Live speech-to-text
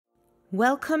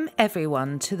Welcome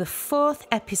everyone to the fourth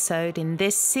episode in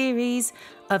this series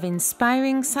of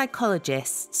inspiring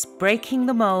psychologists breaking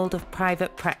the mould of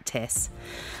private practice.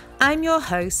 I'm your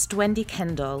host, Wendy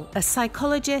Kendall, a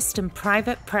psychologist and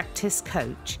private practice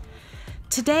coach.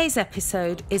 Today's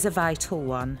episode is a vital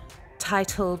one,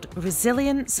 titled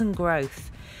Resilience and Growth,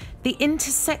 the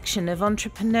intersection of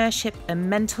entrepreneurship and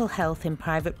mental health in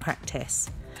private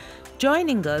practice.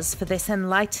 Joining us for this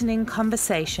enlightening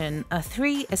conversation are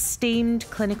three esteemed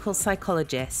clinical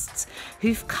psychologists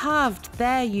who've carved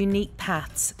their unique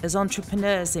paths as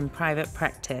entrepreneurs in private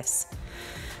practice.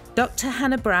 Dr.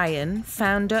 Hannah Bryan,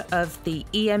 founder of the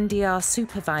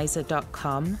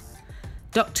EMDRsupervisor.com,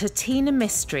 Dr. Tina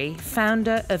Mistry,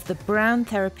 founder of the Brown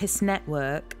Therapist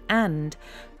Network, and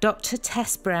Dr.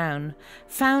 Tess Browne,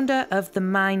 founder of the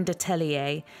Mind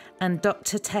Atelier and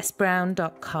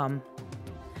drtessbrowne.com.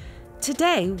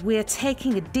 Today, we're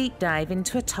taking a deep dive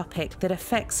into a topic that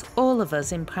affects all of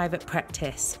us in private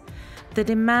practice, the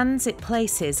demands it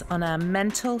places on our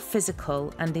mental,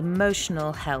 physical, and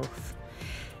emotional health.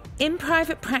 In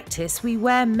private practice, we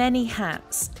wear many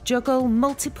hats, juggle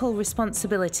multiple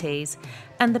responsibilities,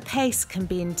 and the pace can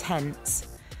be intense.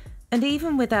 And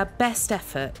even with our best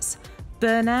efforts,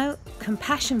 burnout,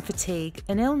 compassion fatigue,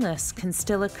 and illness can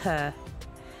still occur.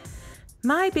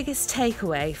 My biggest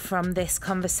takeaway from this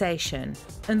conversation,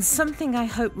 and something I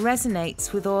hope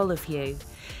resonates with all of you,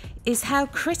 is how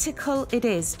critical it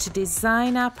is to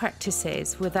design our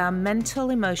practices with our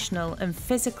mental, emotional, and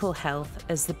physical health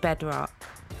as the bedrock.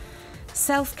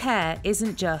 Self-care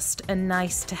isn't just a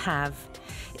nice to have,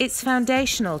 it's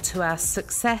foundational to our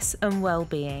success and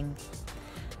well-being.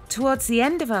 Towards the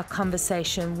end of our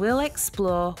conversation, we'll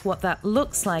explore what that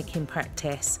looks like in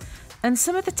practice, and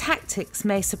some of the tactics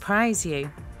may surprise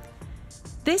you.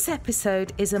 This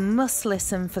episode is a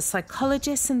must-listen for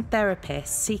psychologists and therapists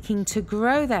seeking to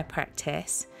grow their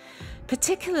practice,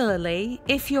 particularly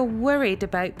if you're worried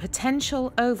about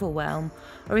potential overwhelm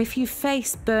or if you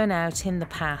faced burnout in the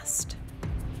past.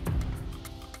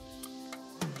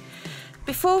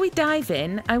 Before we dive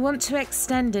in, I want to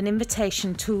extend an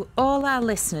invitation to all our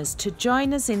listeners to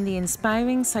join us in the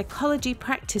Inspiring Psychology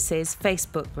Practices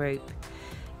Facebook group.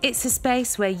 It's a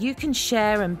space where you can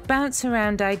share and bounce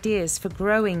around ideas for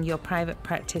growing your private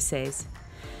practices.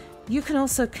 You can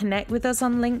also connect with us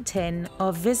on LinkedIn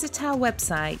or visit our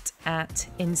website at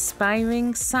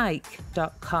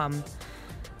inspiringpsych.com.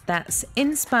 That's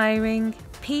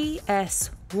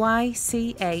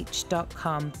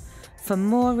inspiringpsych.com for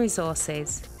more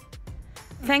resources.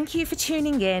 Thank you for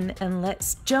tuning in, and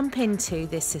let's jump into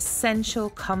this essential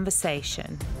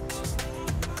conversation.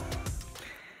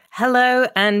 Hello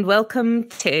and welcome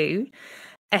to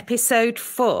episode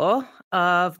 4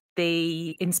 of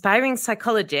the Inspiring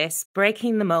Psychologist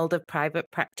Breaking the Mould of Private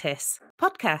Practice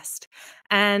podcast.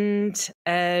 And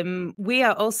we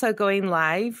are also going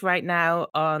live right now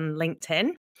on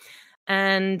LinkedIn.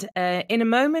 And in a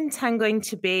moment, I'm going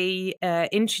to be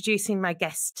introducing my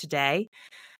guest today.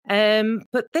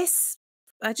 But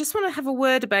I just want to have a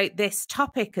word about this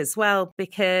topic as well,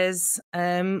 because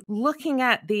looking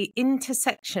at the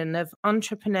intersection of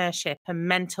entrepreneurship and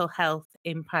mental health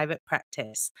in private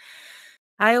practice,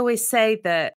 I always say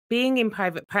that being in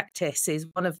private practice is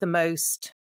one of the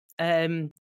most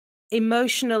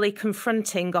emotionally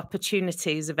confronting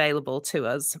opportunities available to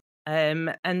us.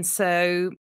 And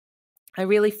so I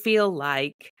really feel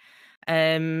like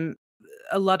a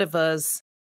lot of us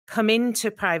come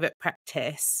into private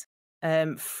practice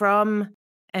from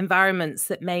environments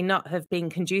that may not have been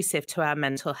conducive to our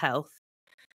mental health.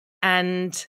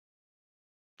 And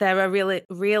there are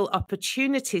real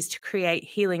opportunities to create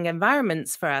healing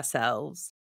environments for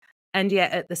ourselves. And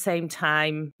yet at the same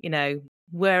time, you know,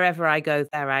 wherever I go,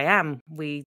 there I am.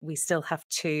 We still have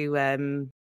to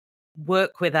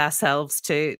work with ourselves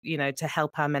to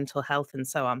help our mental health and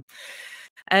so on.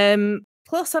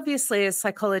 Plus, obviously, as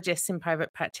psychologists in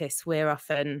private practice, we're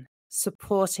often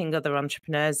supporting other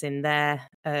entrepreneurs in their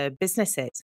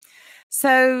businesses.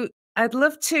 So I'd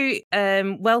love to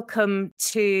welcome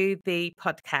to the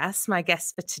podcast my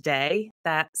guest for today.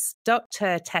 That's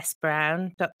Dr. Tess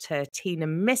Browne, Dr. Tina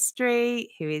Mistry,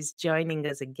 who is joining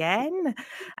us again,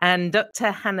 and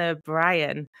Dr. Hannah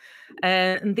Bryan.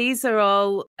 And these are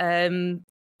all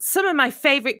some of my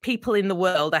favorite people in the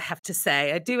world, I have to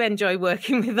say. I do enjoy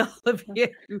working with all of you.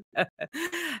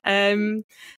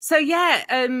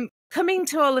 Coming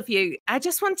to all of you, I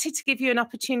just wanted to give you an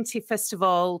opportunity, first of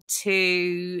all,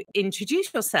 to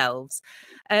introduce yourselves.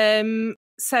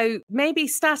 so maybe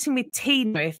starting with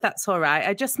Tina, if that's all right.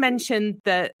 I just mentioned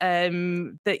that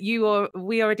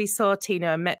we already saw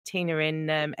Tina and met Tina in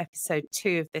episode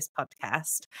 2 of this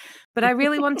podcast, but I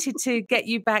really wanted to get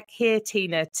you back here,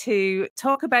 Tina, to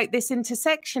talk about this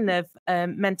intersection of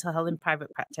mental health in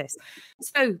private practice.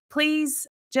 So please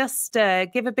just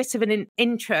give a bit of an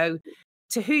intro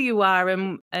to who you are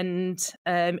and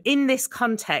in this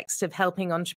context of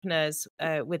helping entrepreneurs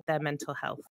with their mental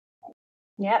health.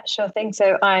 Yeah, sure thing.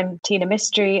 So I'm Tina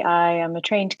Mistry. I am a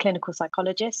trained clinical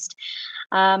psychologist.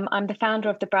 I'm the founder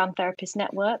of the Bryan Therapist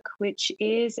Network, which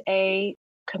is a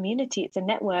community. It's a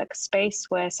network space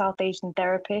where South Asian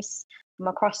therapists from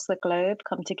across the globe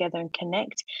come together and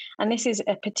connect. And this is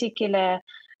a particular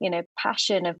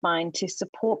passion of mine to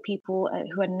support people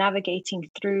who are navigating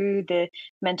through the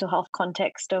mental health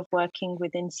context of working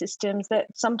within systems that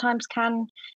sometimes can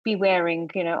be wearing,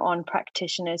 on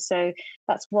practitioners. So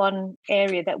that's one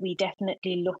area that we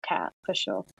definitely look at for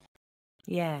sure.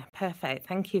 Yeah, perfect.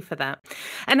 Thank you for that.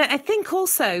 And I think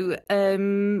also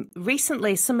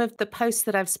recently some of the posts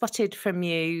that I've spotted from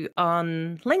you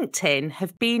on LinkedIn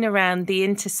have been around the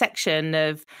intersection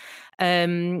of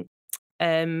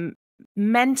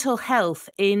mental health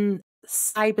in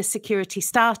cybersecurity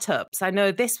startups. I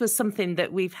know this was something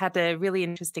that we've had a really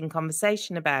interesting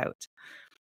conversation about.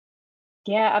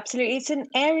 Yeah, absolutely. It's an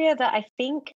area that I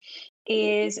think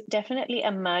is definitely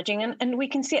emerging, and we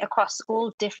can see it across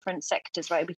all different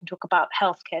sectors, right? We can talk about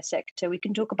healthcare sector, we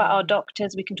can talk about our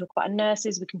doctors, we can talk about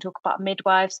nurses, we can talk about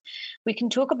midwives, we can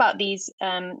talk about these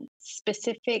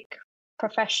specific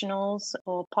professionals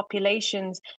or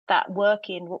populations that work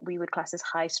in what we would class as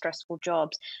high stressful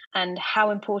jobs, and how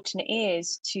important it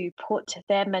is to put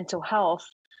their mental health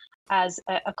as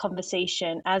a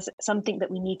conversation, as something that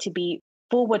we need to be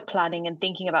forward planning and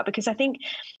thinking about. Because I think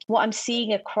what I'm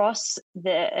seeing across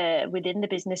the within the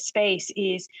business space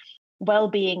is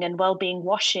well-being and well-being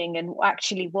washing, and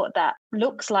actually what that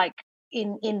looks like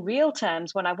in real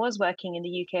terms. When I was working in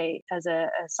the UK as a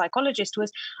psychologist, I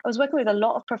was working with a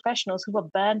lot of professionals who were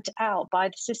burnt out by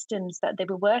the systems that they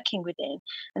were working within.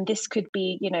 And this could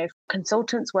be,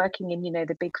 consultants working in,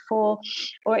 the big four,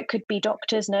 or it could be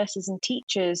doctors, nurses, and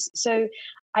teachers. So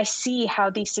I see how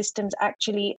these systems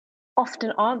actually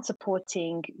often aren't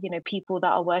supporting, people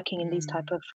that are working in these type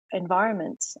of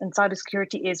environments. And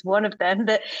cybersecurity is one of them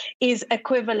that is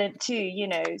equivalent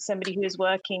to, somebody who is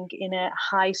working in a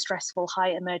high stressful,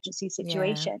 high emergency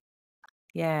situation.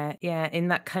 Yeah. In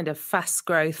that kind of fast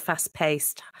growth, fast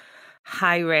paced,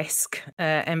 high risk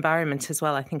environment as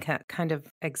well. I think that kind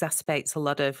of exacerbates a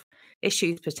lot of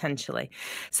issues potentially.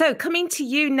 So coming to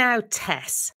you now,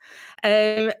 Tess,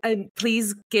 and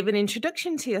please give an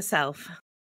introduction to yourself.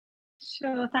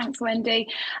 Sure, thanks, Wendy.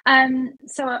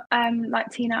 So, like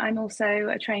Tina, I'm also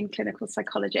a trained clinical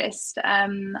psychologist.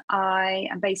 I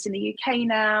am based in the UK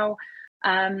now.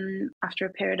 After a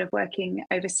period of working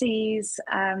overseas,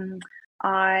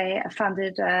 I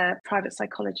founded a private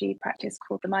psychology practice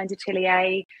called the Mind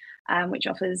Atelier, which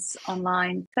offers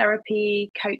online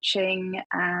therapy, coaching,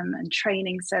 and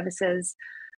training services.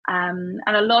 And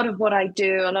a lot of what I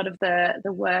do, a lot of the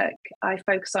work I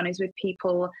focus on is with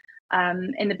people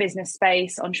in the business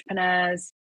space,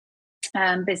 entrepreneurs,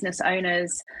 business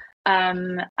owners,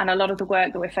 and a lot of the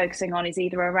work that we're focusing on is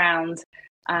either around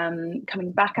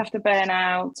coming back after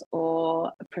burnout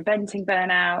or preventing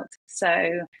burnout.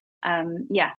 So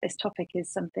this topic is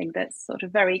something that's sort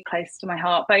of very close to my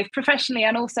heart, both professionally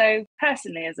and also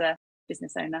personally as a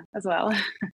business owner as well.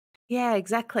 Yeah,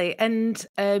 exactly. And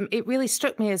it really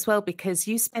struck me as well because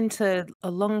you spent a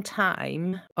long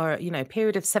time or,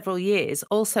 period of several years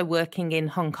also working in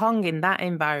Hong Kong in that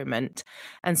environment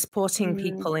and supporting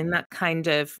people in that kind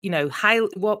of,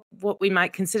 what we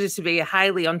might consider to be a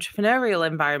highly entrepreneurial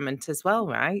environment as well,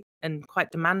 right? And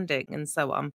quite demanding and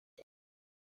so on.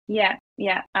 Yeah,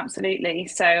 absolutely.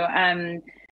 So,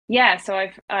 so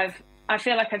I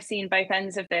feel like I've seen both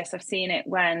ends of this. I've seen it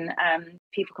when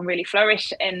people can really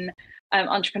flourish in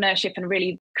entrepreneurship and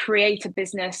really create a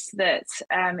business that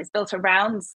is built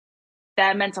around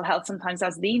their mental health, sometimes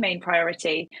as the main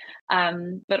priority,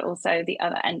 but also the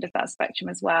other end of that spectrum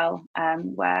as well,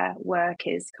 where work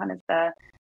is kind of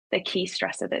the key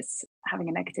stressor that's having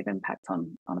a negative impact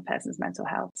on a person's mental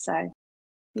health. So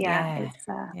it's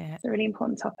a really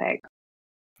important topic.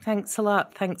 Thanks a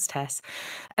lot. Thanks, Tess.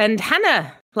 And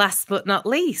Hannah, last but not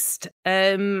least,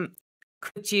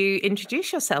 could you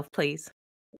introduce yourself, please?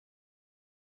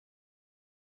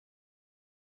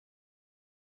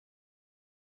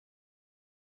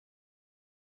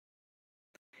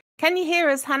 Can you hear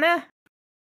us, Hannah?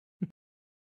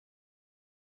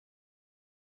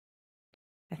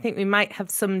 I think we might have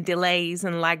some delays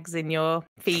and lags in your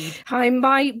feed. Hi,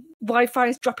 my Wi-Fi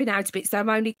is dropping out a bit, so I'm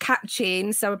only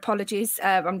catching. So apologies,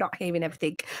 I'm not hearing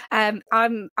everything. I'm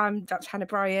Dr. Hannah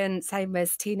Bryan, same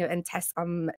as Tina and Tess.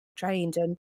 I'm trained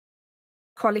and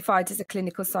qualified as a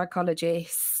clinical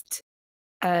psychologist.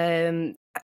 Can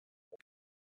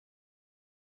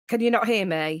you not hear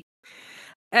me?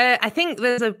 I think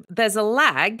there's a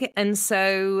lag, and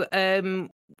so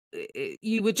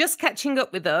you were just catching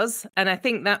up with us, and I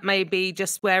think that may be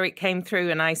just where it came through.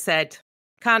 And I said,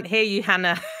 "Can't hear you,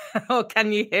 Hannah," or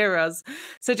 "Can you hear us?"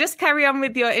 So just carry on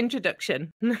with your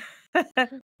introduction.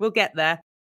 We'll get there.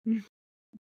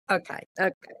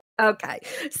 Okay.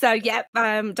 So, yeah,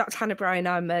 Dr. Hannah Bryan,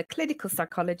 I'm a clinical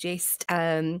psychologist,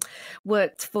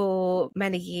 worked for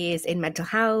many years in mental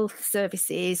health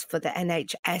services for the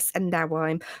NHS, and now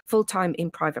I'm full-time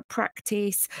in private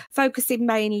practice, focusing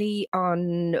mainly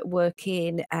on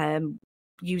working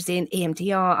using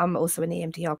EMDR. I'm also an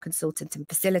EMDR consultant and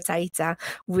facilitator,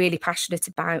 really passionate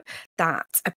about that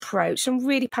approach. I'm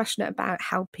really passionate about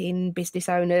helping business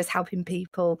owners, helping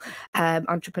people,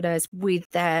 entrepreneurs with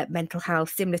their mental health,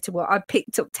 similar to what I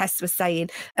picked up Tess was saying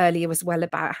earlier as well,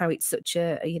 about how it's such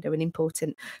a, an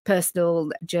important personal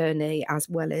journey, as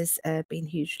well as being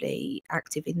hugely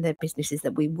active in the businesses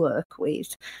that we work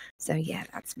with. So yeah,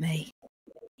 that's me.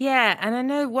 Yeah, and I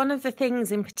know one of the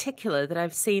things in particular that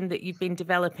I've seen that you've been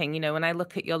developing, when I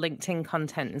look at your LinkedIn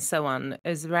content and so on,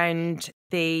 is around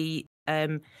the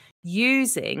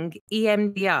using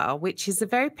EMDR, which is a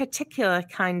very particular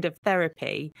kind of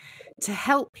therapy to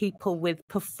help people with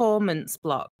performance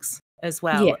blocks as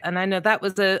well. Yeah. And I know that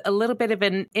was a little bit of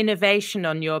an innovation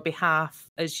on your behalf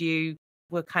as you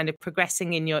were kind of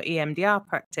progressing in your EMDR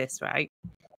practice, right?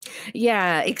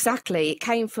 Yeah, exactly. It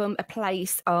came from a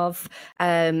place of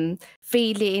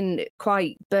feeling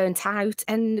quite burnt out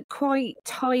and quite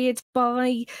tired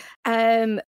by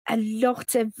a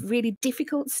lot of really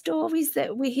difficult stories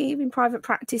that we hear in private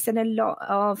practice, and a lot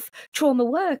of trauma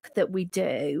work that we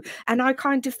do. And I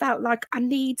kind of felt like I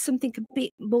need something a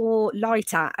bit more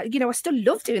lighter. I still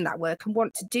love doing that work and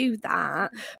want to do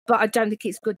that, but I don't think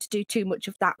it's good to do too much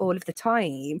of that all of the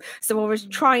time. So I was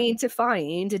trying to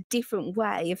find a different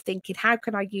way of thinking, how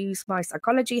can I use my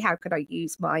psychology? How can I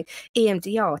use my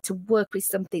EMDR to work with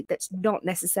something that's not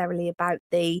necessarily about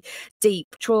the deep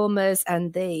traumas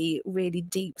and the really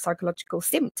deep psychological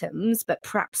symptoms, but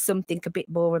perhaps something a bit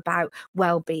more about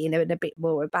well-being, and a bit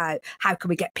more about how can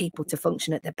we get people to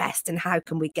function at their best, and how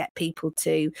can we get people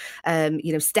to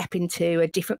step into a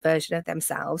different version of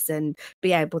themselves and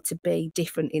be able to be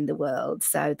different in the world.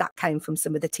 So that came from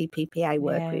some of the TPPA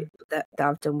work that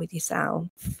I've done with yourself.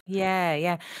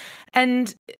 Yeah.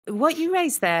 And what you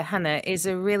raised there, Hannah, is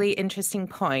a really interesting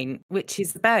point, which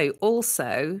is about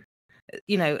also,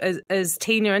 as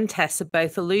Tina and Tess have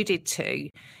both alluded to,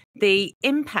 the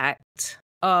impact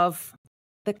of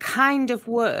the kind of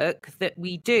work that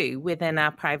we do within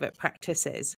our private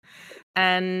practices,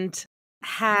 and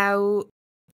how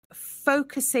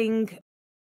focusing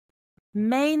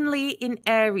mainly in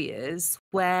areas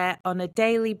where on a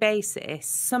daily basis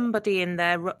somebody in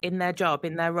their job,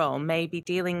 in their role, may be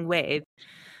dealing with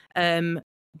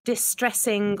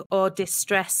distressing or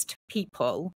distressed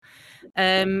people,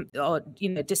 or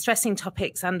distressing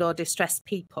topics and or distressed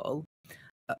people.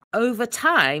 Over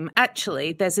time,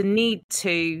 actually, there's a need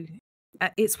to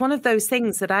it's one of those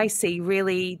things that I see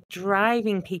really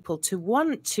driving people to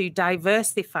want to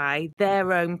diversify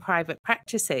their own private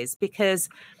practices, because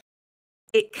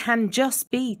it can just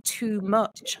be too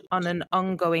much on an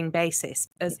ongoing basis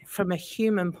as from a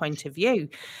human point of view.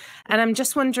 And I'm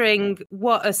just wondering,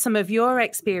 what are some of your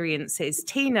experiences?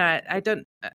 Tina,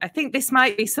 I think this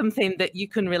might be something that you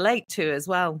can relate to as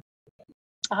well.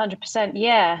 100%,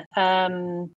 yeah.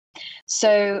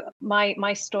 So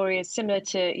my story is similar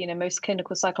to most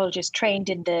clinical psychologists trained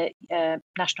in the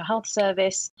National Health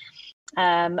Service.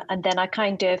 And then I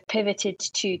kind of pivoted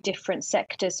to different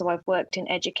sectors. So I've worked in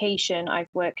education, I've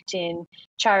worked in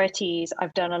charities,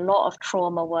 I've done a lot of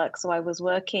trauma work. So I was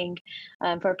working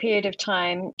for a period of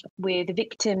time with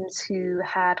victims who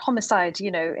had homicide,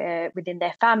 within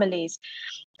their families.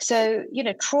 So,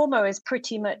 trauma is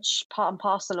pretty much part and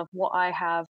parcel of what I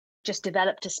have just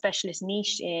developed a specialist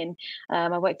niche in.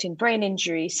 I worked in brain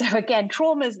injury. So again,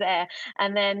 trauma's there.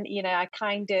 And then, I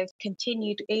kind of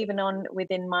continued even on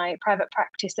within my private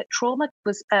practice that trauma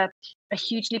was a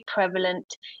hugely prevalent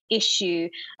issue,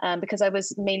 because I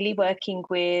was mainly working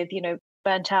with,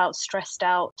 burnt out, stressed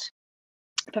out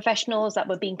professionals that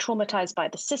were being traumatized by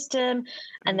the system.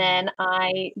 And then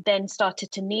I then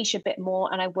started to niche a bit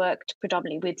more, and I worked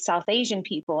predominantly with South Asian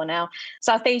people. Now,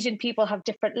 South Asian people have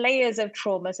different layers of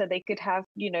trauma, so they could have,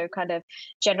 kind of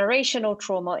generational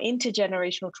trauma,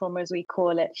 intergenerational trauma, as we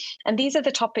call it. And these are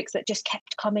the topics that just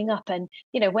kept coming up. And,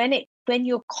 when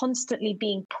you're constantly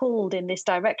being pulled in this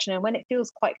direction, and when it feels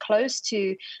quite close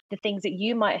to the things that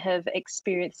you might have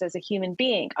experienced as a human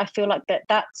being, I feel like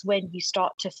that's when you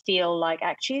start to feel like,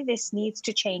 actually, this needs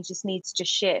to change, this needs to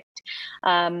shift.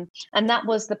 And that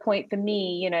was the point for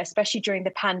me, especially during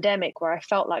the pandemic, where I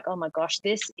felt like, oh my gosh,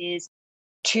 this is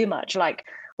too much. Like,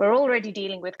 we're already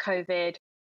dealing with COVID.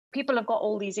 People have got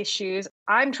all these issues.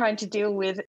 I'm trying to deal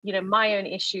with, my own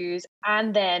issues.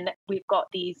 And then we've got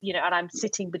these, and I'm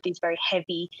sitting with these very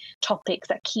heavy topics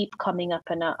that keep coming up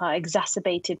and are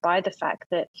exacerbated by the fact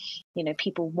that,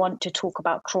 people want to talk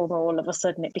about trauma. All of a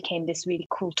sudden, it became this really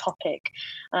cool topic.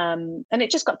 And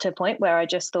it just got to a point where I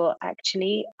just thought,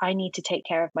 actually, I need to take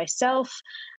care of myself.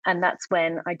 And that's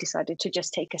when I decided to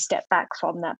just take a step back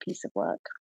from that piece of work.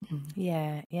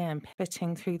 Yeah, and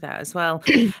pivoting through that as well.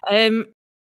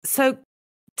 So,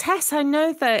 Tess, I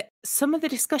know that some of the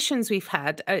discussions we've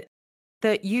had,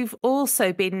 that you've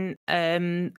also been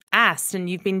asked, and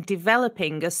you've been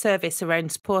developing a service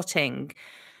around supporting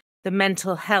the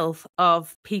mental health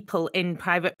of people in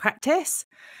private practice.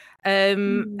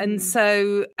 And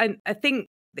so, and I think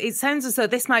it sounds as though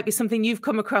this might be something you've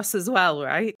come across as well,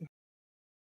 right?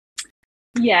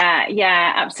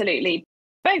 Yeah, absolutely.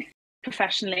 Both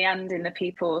professionally and in the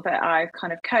people that I've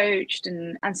kind of coached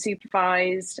and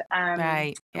supervised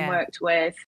and worked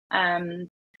with.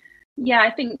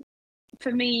 I think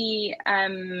for me,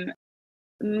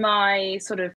 my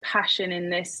sort of passion in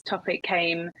this topic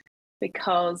came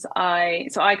because I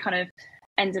kind of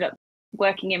ended up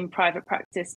working in private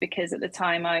practice because at the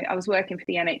time I was working for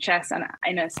the NHS and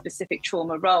in a specific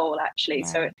trauma role, actually.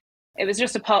 So it was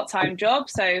just a part-time job.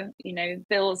 So,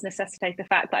 bills necessitate the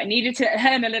fact that I needed to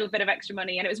earn a little bit of extra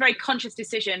money. And it was a very conscious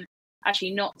decision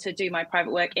actually not to do my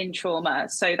private work in trauma,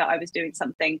 so that I was doing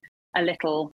something a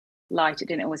little light. It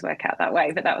didn't always work out that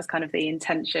way, but that was kind of the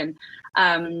intention.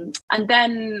 And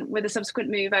then with a subsequent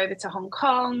move over to Hong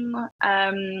Kong,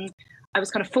 I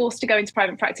was kind of forced to go into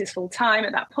private practice full time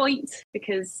at that point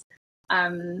because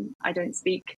I don't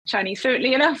speak Chinese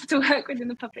fluently enough to work within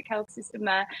the public health system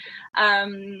there.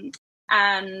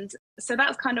 And so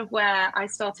that's kind of where I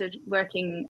started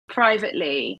working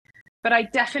privately. But I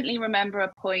definitely remember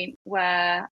a point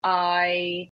where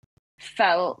I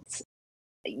felt,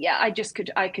 I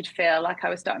could feel like I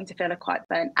was starting to feel quite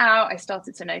burnt out. I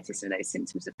started to notice some of those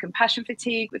symptoms of compassion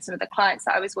fatigue with some of the clients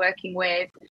that I was working with.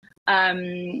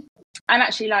 And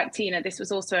actually, like Tina, this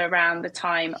was also around the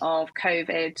time of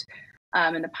COVID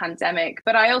and the pandemic.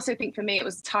 But I also think for me, it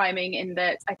was timing in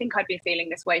that I think I'd been feeling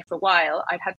this way for a while.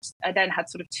 I then had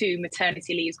sort of 2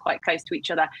 maternity leaves quite close to each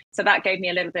other. So that gave me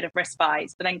a little bit of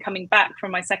respite. But then coming back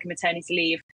from my second maternity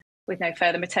leave with no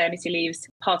further maternity leaves,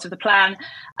 part of the plan,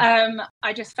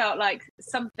 I just felt like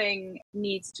something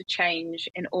needs to change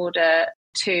in order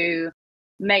to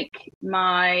make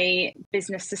my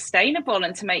business sustainable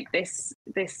and to make this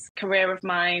career of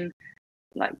mine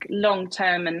like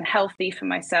long-term and healthy for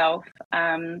myself.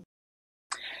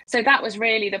 So that was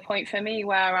really the point for me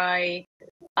where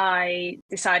I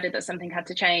decided that something had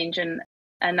to change, and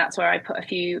that's where I put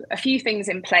a few things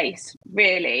in place,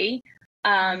 really.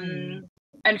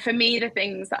 And for me, the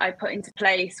things that I put into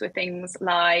place were things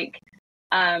like,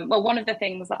 one of the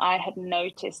things that I had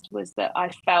noticed was that I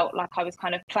felt like I was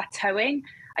kind of plateauing.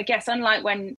 I guess unlike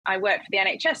when I worked for the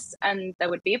NHS and there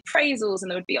would be appraisals and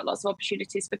there would be lots of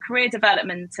opportunities for career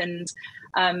development and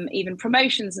even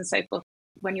promotions and so forth,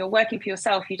 when you're working for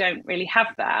yourself, you don't really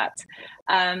have that.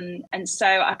 And so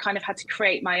I kind of had to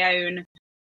create my own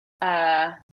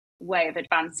way of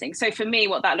advancing. So for me,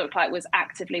 what that looked like was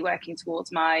actively working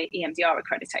towards my EMDR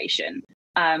accreditation,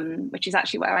 which is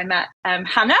actually where I met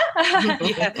Hannah,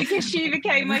 because she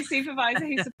became my supervisor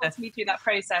who supported me through that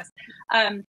process.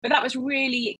 But that was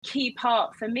really a key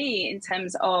part for me in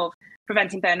terms of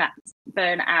preventing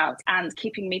burnout and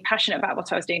keeping me passionate about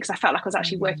what I was doing, because I felt like I was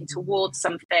actually working towards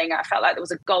something. I felt like there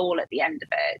was a goal at the end of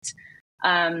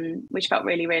it, which felt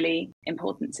really, really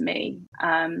important to me.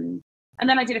 And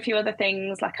then I did a few other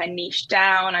things, like I niched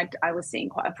down. I was seeing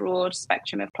quite a broad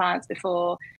spectrum of clients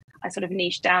before. I sort of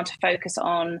niched down to focus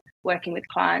on working with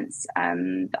clients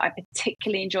that I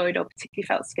particularly enjoyed or particularly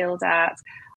felt skilled at.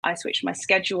 I switched my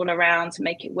schedule around to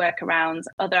make it work around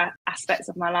other aspects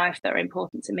of my life that are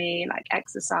important to me, like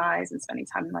exercise and spending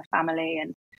time with my family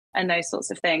and those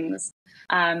sorts of things.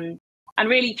 And And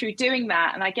really through doing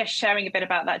that, and I guess sharing a bit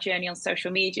about that journey on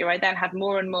social media, I then had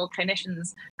more and more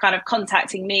clinicians kind of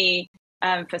contacting me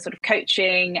for sort of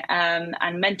coaching and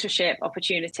mentorship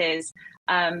opportunities,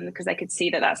 because they could see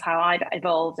that that's how I'd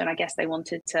evolved, and I guess they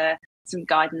wanted some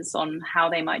guidance on how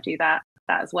they might do that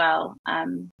as well.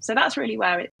 So that's really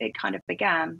where it kind of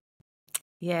began.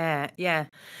 Yeah.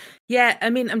 I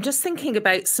mean, I'm just thinking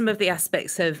about some of the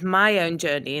aspects of my own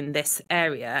journey in this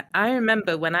area. I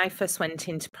remember when I first went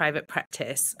into private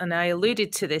practice, and I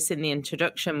alluded to this in the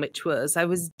introduction, which was I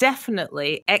was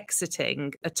definitely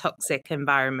exiting a toxic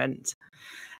environment.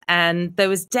 And there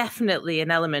was definitely an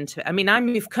element of it. I mean, I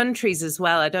moved countries as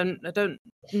well. I don't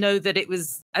know that it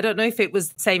was, I don't know if it was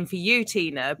the same for you,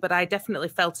 Tina, but I definitely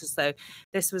felt as though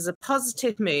this was a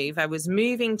positive move. I was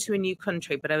moving to a new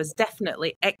country, but I was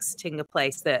definitely exiting a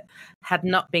place that had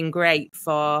not been great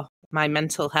for my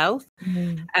mental health.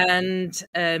 And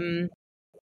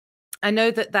I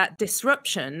know that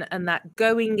disruption and that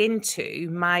going into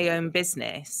my own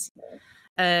business,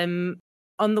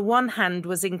 on the one hand,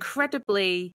 was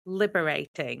incredibly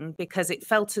liberating, because it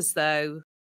felt as though,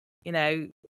 you know,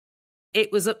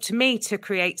 it was up to me to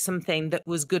create something that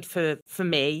was good for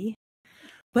me.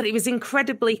 But it was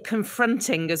incredibly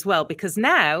confronting as well, because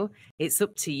now it's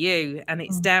up to you and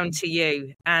it's down to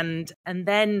you. And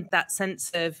then that sense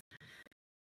of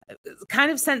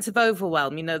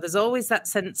overwhelm, you know, there's always that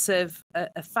sense of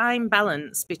a fine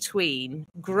balance between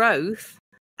growth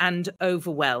and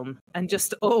overwhelm, and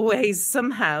just always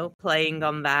somehow playing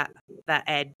on that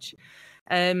edge.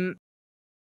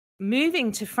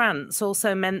 Moving to France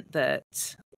also meant that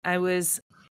I was,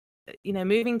 you know,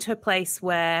 moving to a place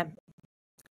where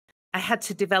I had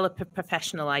to develop a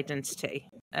professional identity,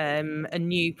 a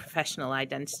new professional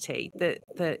identity.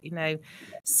 That you know,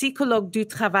 psychologue du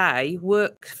travail,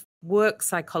 work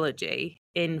psychology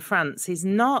in France is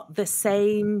not the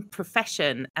same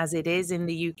profession as it is in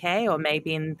the UK, or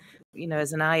maybe in, you know,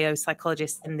 as an IO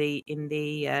psychologist in the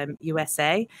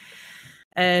USA.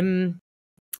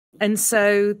 And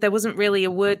so there wasn't really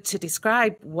a word to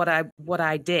describe what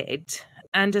I did.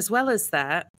 And as well as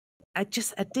that, I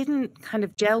didn't kind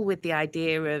of gel with the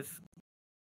idea of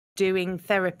doing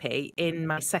therapy in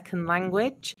my second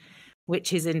language,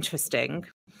 which is interesting.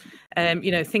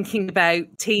 You know, thinking about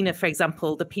Tina, for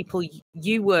example, the people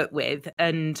you work with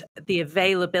and the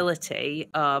availability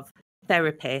of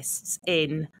therapists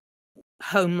in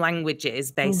home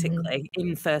languages, basically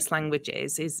in first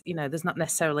languages, is, you know, there's not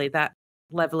necessarily that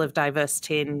level of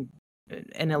diversity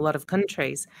in a lot of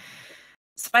countries.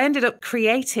 So I ended up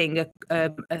creating I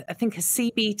think a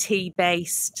CBT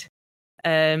based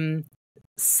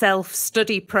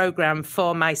self-study program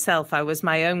for myself. I was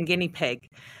my own guinea pig.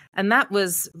 And that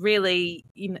was really,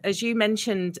 you know, as you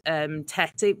mentioned,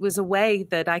 Tess, it was a way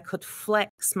that I could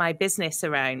flex my business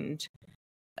around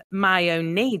my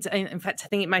own needs. In fact, I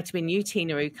think it might have been you,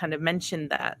 Tina, who kind of mentioned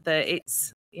that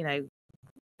it's, you know,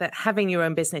 that having your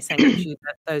own business then gives you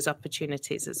those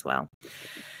opportunities as well.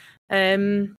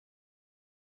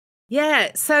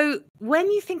 Yeah. So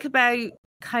when you think about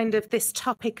kind of this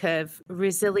topic of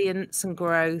resilience and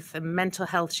growth and mental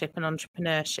healthship and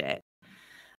entrepreneurship,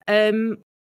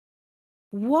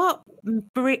 what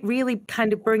really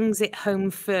kind of brings it home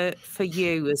for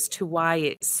you as to why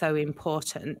it's so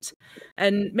important?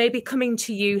 And maybe coming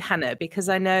to you, Hannah, because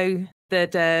I know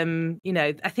that, you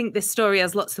know, I think this story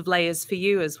has lots of layers for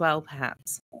you as well,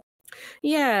 perhaps.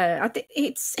 Yeah, I think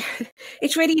it's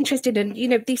really interesting, and you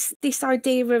know, this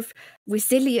idea of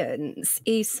resilience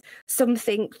is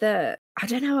something that, I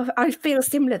don't know, I feel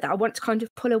similar, that I want to kind of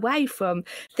pull away from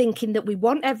thinking that we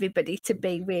want everybody to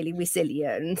be really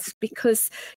resilient, because,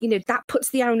 you know, that puts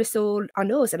the onus all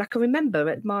on us. And I can remember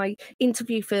at my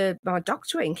interview for my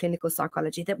doctorate in clinical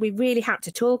psychology that we really had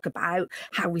to talk about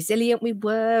how resilient we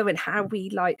were and how we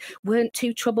like weren't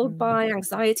too troubled by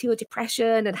anxiety or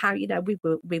depression, and how, you know,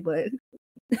 we were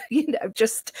you know,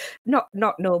 just not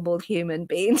normal human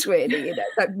beings, really. You know,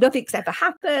 like nothing's ever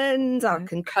happened. I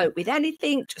can cope with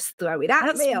anything. Just throw it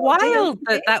at me. That's wild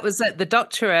that was at the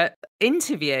doctorate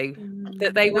interview,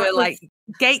 that they were like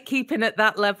gatekeeping at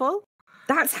that level.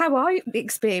 That's how I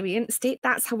experienced it.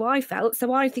 That's how I felt.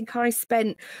 So I think I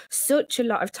spent such a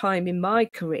lot of time in my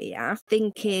career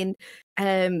thinking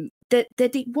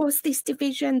that it was this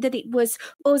division, that it was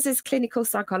us as clinical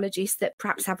psychologists that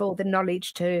perhaps have all the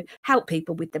knowledge to help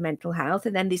people with the mental health,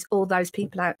 and then there's all those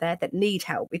people out there that need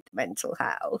help with the mental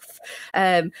health.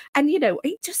 And, you know,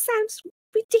 it just sounds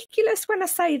ridiculous when I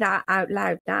say that out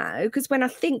loud now, because when I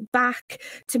think back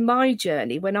to my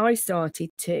journey, when I started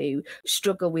to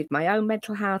struggle with my own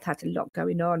mental health, had a lot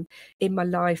going on in my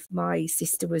life. My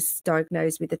sister was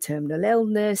diagnosed with a terminal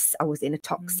illness. I was in a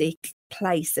toxic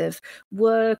place of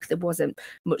work. There wasn't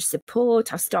much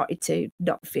support. I started to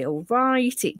not feel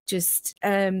right. It just,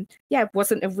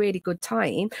 wasn't a really good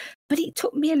time. But it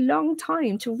took me a long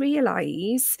time to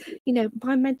realise,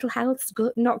 my mental health's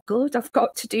not good. I've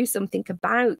got to do something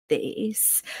about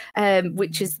this,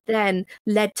 which has then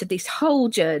led to this whole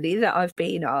journey that I've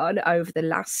been on over the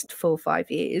last 4 or 5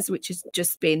 years, which has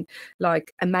just been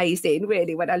like amazing,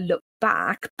 really, when I look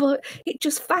back. But it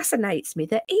just fascinates me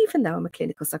that even though I'm a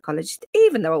clinical psychologist,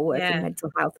 even though I work in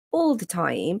mental health all the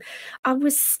time, I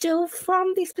was still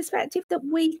from this perspective that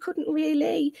we couldn't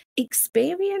really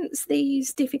experience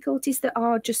these difficulties that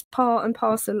are just part and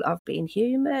parcel of being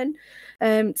human.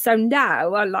 So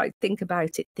now I like think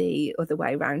about it the other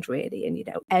way around, really, and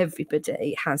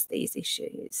everybody has these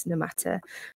issues, no matter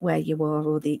where you are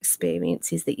or the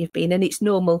experiences that you've been, and it's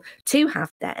normal to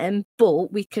have them,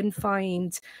 but we can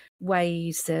find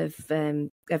ways of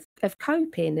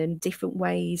coping and different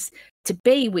ways to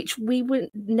be, which we were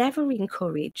never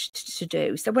encouraged to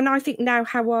do. So when I think now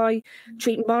how I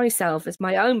treat myself as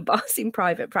my own boss in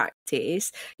private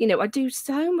practice, I do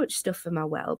so much stuff for my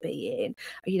well-being.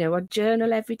 I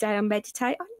journal every day, I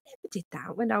meditate. I never did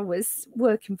that when I was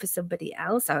working for somebody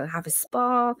else. I have a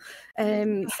spa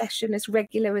session as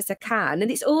regular as I can, and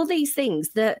it's all these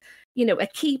things that are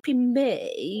keeping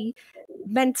me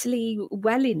mentally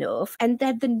well enough. And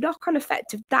then the knock-on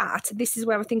effect of that, this is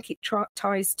where I think it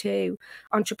ties to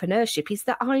entrepreneurship, is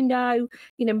that I know,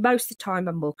 most of the time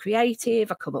I'm more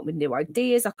creative, I come up with new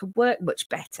ideas, I can work much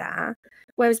better.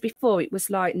 Whereas before it was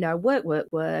like, no,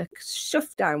 work,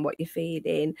 shove down what you're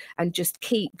feeling and just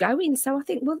keep going. So I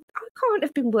think, well, I can't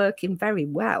have been working very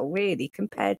well, really,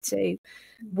 compared to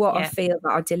what I feel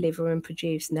that I deliver and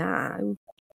produce now.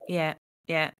 Yeah.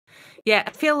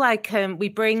 I feel like we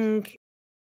bring,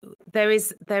 there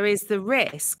is the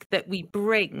risk that we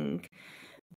bring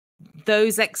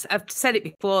those, I've said it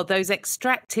before, those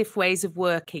extractive ways of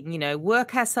working,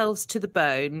 work ourselves to the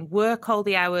bone, work all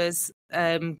the hours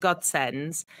God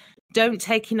sends, don't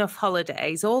take enough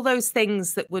holidays, all those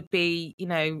things that would be,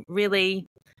 really,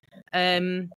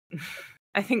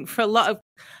 I think for a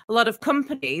lot of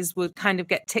companies would kind of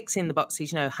get ticks in the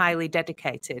boxes, highly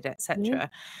dedicated, etc.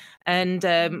 And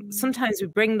sometimes we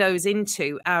bring those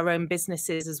into our own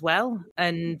businesses as well,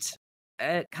 and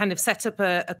kind of set up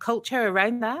a culture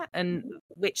around that, and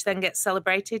which then gets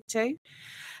celebrated too.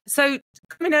 So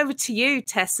coming over to you,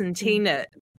 Tess and Tina,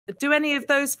 do any of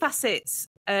those facets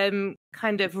kind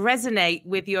of resonate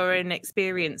with your own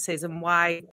experiences, and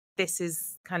why this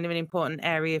is kind of an important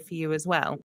area for you as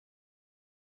well?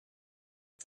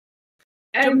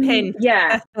 Jump in.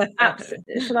 Yeah,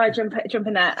 absolutely. Shall I jump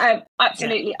in there?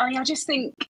 Absolutely. Yeah.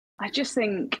 I just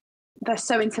think they're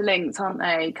so interlinked, aren't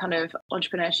they? Kind of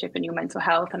entrepreneurship and your mental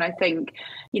health. And I think,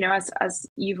 as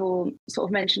you've all sort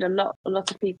of mentioned, a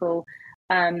lot of people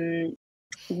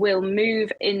will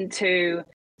move into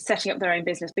setting up their own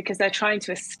business because they're trying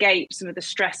to escape some of the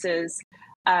stresses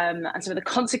and some of the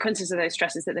consequences of those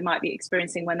stresses that they might be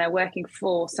experiencing when they're working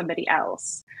for somebody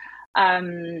else.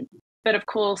 But of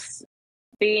course,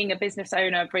 being a business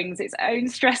owner brings its own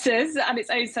stresses and its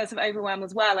own sense of overwhelm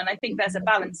as well. And I think there's a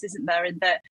balance, isn't there, in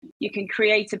that you can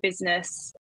create a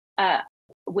business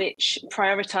which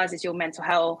prioritizes your mental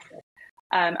health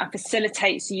and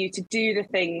facilitates you to do the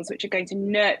things which are going to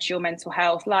nurture your mental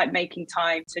health, like making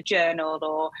time to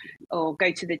journal or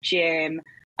go to the gym,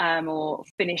 or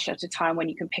finish at a time when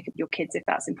you can pick up your kids if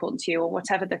that's important to you, or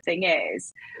whatever the thing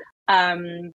is.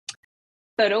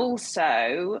 But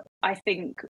also, I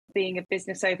think being a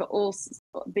business owner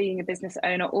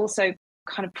also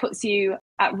kind of puts you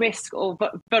at risk or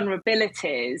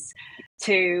vulnerabilities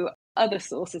to other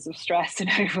sources of stress and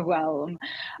overwhelm,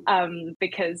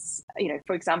 because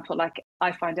for example, like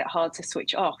I find it hard to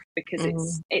switch off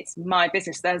because it's my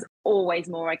business. There's always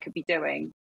more I could be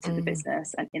doing to the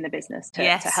business and in the business to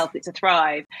help it to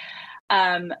thrive,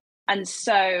 and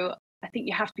so I think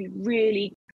you have to be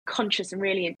really conscious and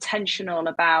really intentional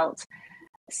about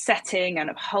setting and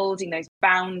upholding those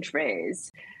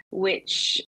boundaries,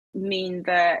 which mean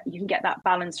that you can get that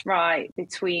balance right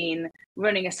between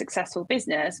running a successful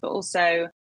business but also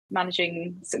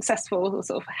managing successful or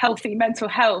sort of healthy mental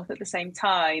health at the same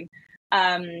time.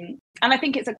 And I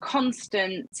think it's a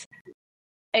constant,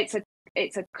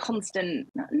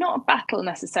 not a battle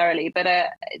necessarily, but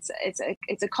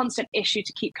it's a constant issue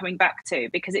to keep coming back to,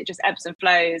 because it just ebbs and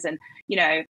flows, and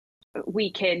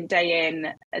week in, day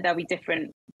in, there'll be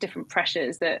different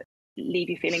pressures that leave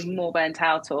you feeling more burnt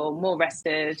out or more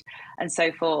rested and so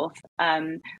forth.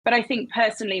 But I think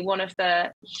personally, one of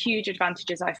the huge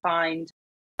advantages I find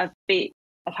of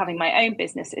of having my own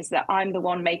business is that I'm the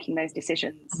one making those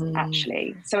decisions,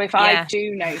 actually. So if Yeah. I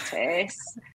do notice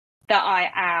that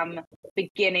I am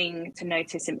beginning to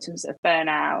notice symptoms of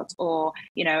burnout, or,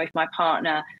 you know, if my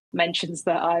partner mentions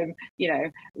that I'm, you know,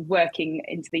 working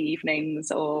into the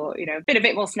evenings, or, you know, been a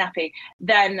bit more snappy,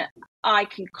 then I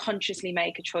can consciously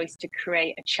make a choice to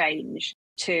create a change,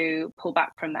 to pull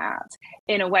back from that,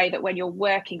 in a way that when you're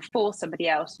working for somebody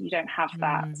else, you don't have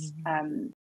that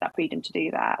that freedom to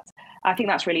do that. I think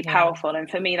that's really powerful. And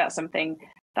for me, that's something,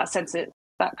 that sense of,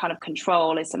 that kind of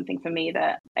control is something for me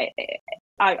that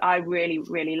I really,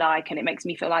 really like. And it makes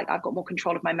me feel like I've got more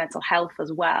control of my mental health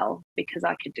as well, because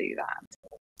I could do that.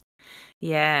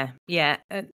 Yeah.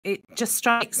 It just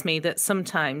strikes me that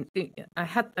sometimes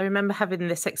I remember having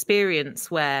this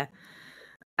experience where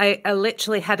I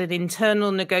literally had an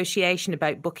internal negotiation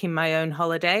about booking my own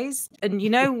holidays. And,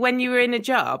 you know, when you were in a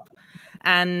job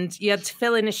and you had to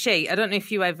fill in a sheet, I don't know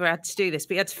if you ever had to do this,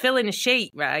 but you had to fill in a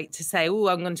sheet, right, to say, oh,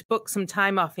 I'm going to book some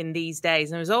time off in these days.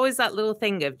 And there was always that little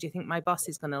thing of, do you think my boss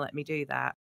is going to let me do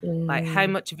that? Like, how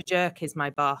much of a jerk is my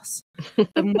boss?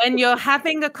 And when you're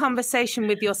having a conversation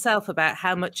with yourself about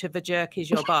how much of a jerk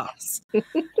is your boss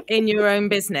in your own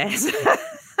business,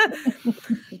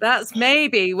 that's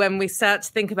maybe when we start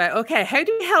to think about, okay, how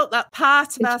do we help that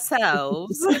part of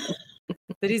ourselves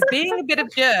that is being a bit of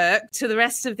jerk to the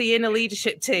rest of the inner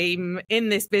leadership team in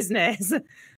this business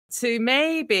to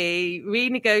maybe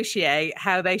renegotiate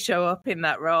how they show up in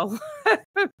that role.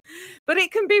 But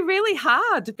it can be really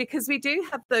hard, because we do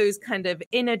have those kind of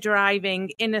inner driving,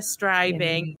 inner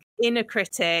striving, inner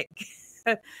critic.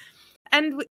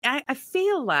 And I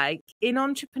feel like in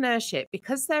entrepreneurship,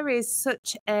 because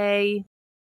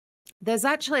there's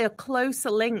actually a closer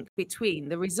link between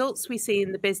the results we see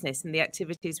in the business and the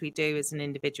activities we do as an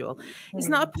individual. It's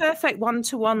not a perfect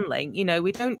one-to-one link. You know,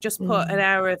 we don't just put an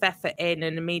hour of effort in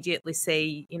and immediately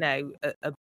see, you know,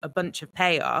 a bunch of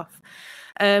payoff.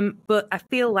 But I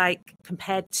feel like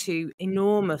compared to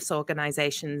enormous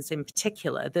organizations in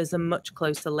particular, there's a much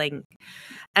closer link.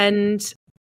 And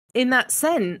in that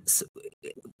sense,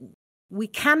 we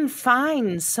can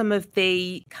find some of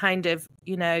the kind of,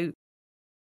 you know,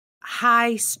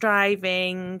 high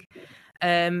striving,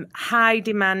 high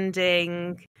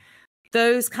demanding,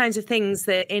 those kinds of things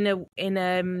that in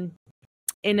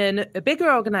a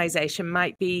bigger organization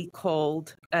might be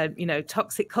called, you know,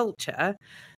 toxic culture,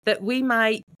 that we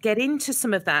might get into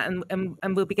some of that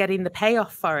and we'll be getting the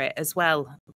payoff for it as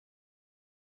well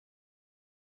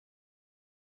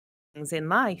in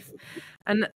life.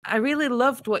 And I really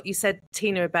loved what you said,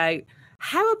 Tina, about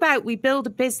how about we build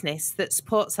a business that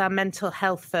supports our mental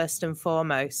health first and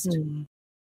foremost?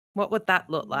 What would that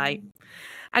look like?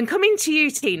 And coming to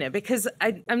you, Tina, because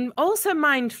I'm also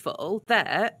mindful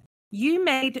that you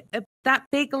made that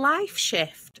big life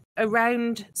shift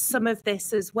around some of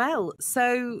this as well.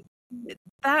 So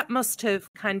that must have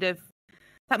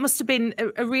been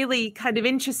a really kind of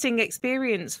interesting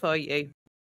experience for you.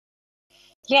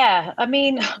 Yeah, I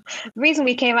mean, the reason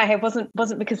we came out here wasn't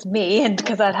because of me and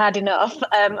because I'd had enough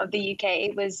of the UK.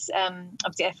 It was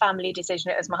obviously a family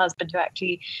decision. It was my husband who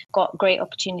actually got great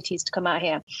opportunities to come out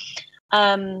here.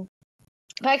 But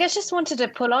I guess just wanted to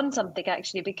pull on something,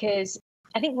 actually, because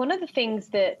I think one of the things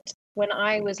that when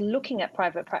I was looking at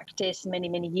private practice many,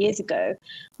 many years ago,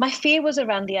 my fear was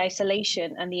around the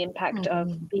isolation and the impact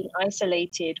of being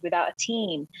isolated without a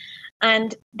team.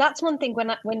 And that's one thing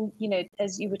when you know,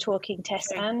 as you were talking, Tess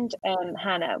and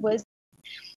Hannah, was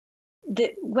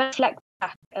that when I reflect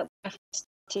back at when I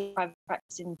started private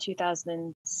practice in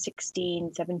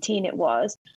 2016, 17,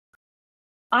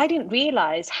 I didn't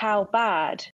realize how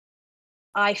bad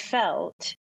I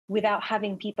felt without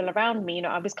having people around me. You know,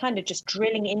 I was kind of just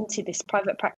drilling into this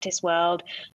private practice world,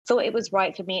 thought it was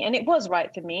right for me, and it was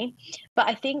right for me. But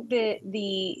I think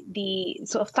the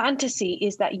sort of fantasy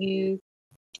is that you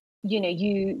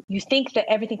think that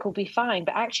everything will be fine,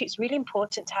 but actually it's really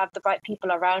important to have the right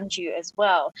people around you as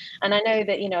well. And I know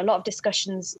that, you know, a lot of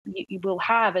discussions you will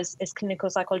have as clinical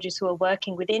psychologists who are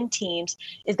working within teams,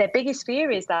 is their biggest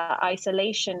fear is that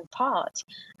isolation part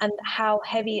and how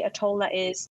heavy a toll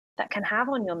that can have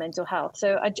on your mental health.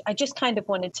 So I just kind of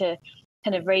wanted to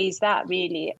kind of raise that,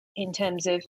 really, in terms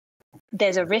of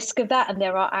there's a risk of that, and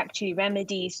there are actually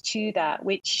remedies to that,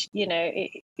 which, you know,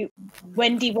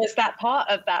 Wendy was that part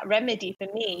of that remedy for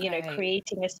me, you know,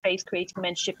 creating a space, creating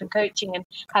mentorship and coaching, and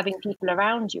having people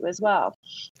around you as well.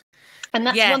 And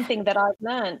that's one thing that I've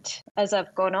learned as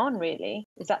I've gone on, really,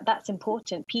 is that that's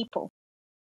important, people.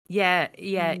 Yeah.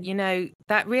 You know,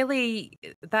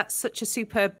 that's such a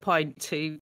superb point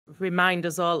to remind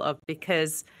us all of,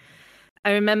 because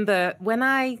I remember when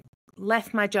I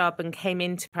left my job and came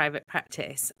into private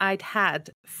practice, I'd had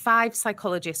 5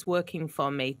 psychologists working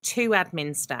for me, 2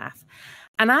 admin staff.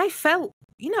 And I felt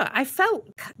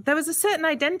there was a certain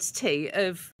identity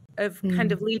of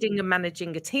kind of leading and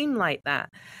managing a team like that.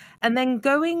 And then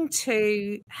going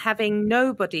to having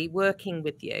nobody working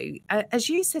with you, as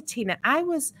you said, Tina, I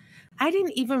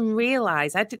didn't even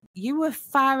realize you were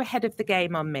far ahead of the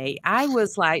game on me. I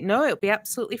was like, no, it'll be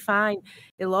absolutely fine.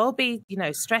 It'll all be,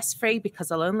 stress-free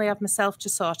because I'll only have myself to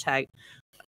sort out.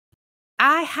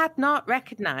 I had not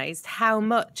recognized how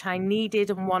much I needed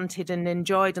and wanted and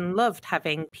enjoyed and loved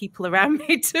having people around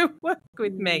me to work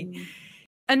with me.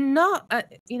 And not,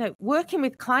 working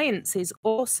with clients is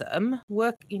awesome.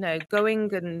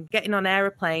 Going and getting on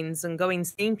airplanes and going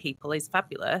seeing people is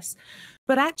fabulous.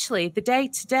 But actually, the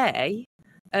day-to-day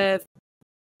of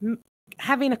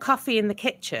having a coffee in the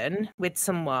kitchen with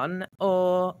someone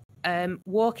or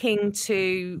walking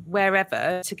to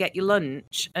wherever to get your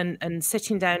lunch and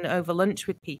sitting down over lunch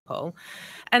with people.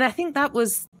 And I think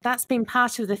that's been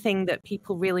part of the thing that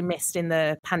people really missed in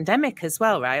the pandemic as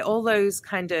well, right? All those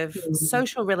kind of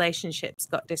social relationships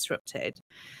got disrupted.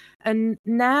 And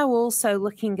now also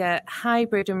looking at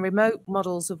hybrid and remote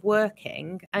models of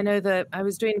working, I know that I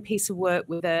was doing a piece of work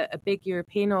with a big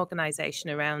European organization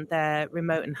around their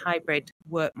remote and hybrid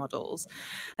work models.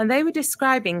 And they were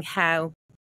describing how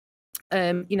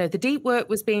the deep work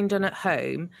was being done at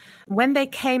home. When they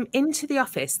came into the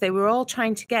office, they were all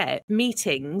trying to get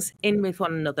meetings in with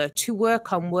one another to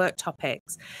work on work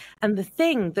topics. And the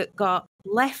thing that got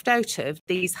left out of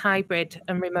these hybrid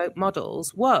and remote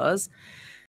models was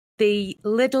the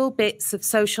little bits of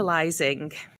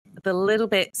socializing, the little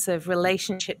bits of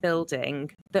relationship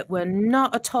building that were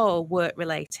not at all work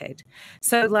related.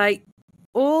 So like,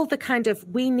 all the kind of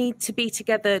we need to be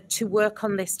together to work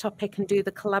on this topic and do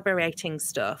the collaborating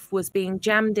stuff was being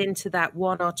jammed into that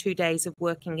 1 or 2 days of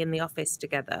working in the office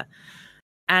together.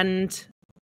 And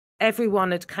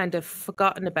everyone had kind of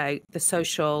forgotten about the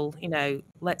social,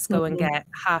 let's go and get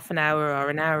half an hour or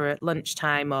an hour at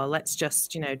lunchtime, or let's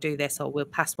just, do this, or we'll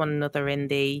pass one another in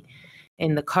the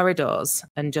corridors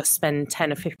and just spend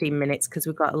 10 or 15 minutes because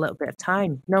we've got a little bit of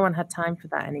time. No one had time for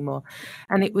that anymore.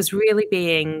 And it was really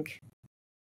being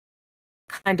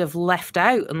kind of left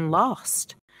out and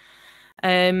lost.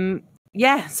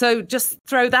 So just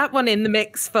throw that one in the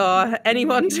mix for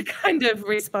anyone to kind of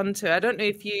respond to. I don't know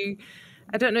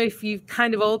if you've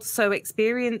kind of also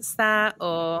experienced that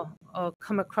or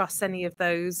come across any of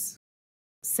those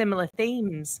similar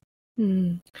themes.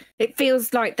 It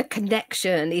feels like the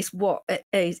connection is what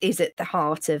is at the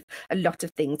heart of a lot of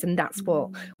things, and that's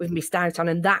what we've missed out on,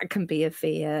 and that can be a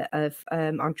fear of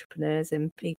entrepreneurs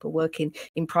and people working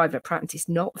in private practice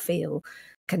not feel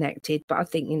connected. But I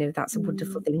think that's a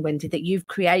wonderful thing, Wendy, that you've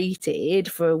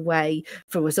created for a way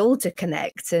for us all to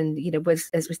connect. And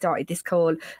as we started this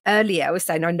call earlier, I was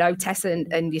saying I know Tess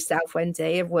and yourself,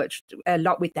 Wendy, have worked a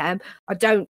lot with them.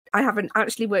 I haven't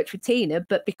actually worked with Tina,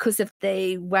 but because of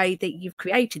the way that you've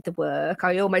created the work,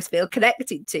 I almost feel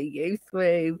connected to you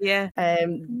through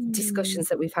discussions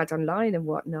that we've had online and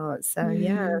whatnot. So,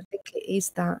 I think it is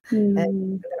that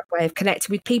way of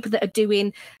connecting with people that are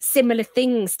doing similar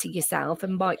things to yourself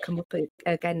and might come up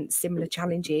against similar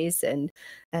challenges. And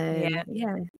I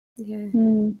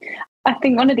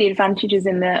think one of the advantages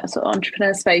in the sort of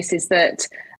entrepreneur space is that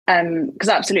because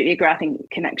I absolutely agree, I think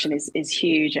connection is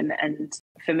huge, and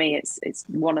for me it's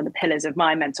one of the pillars of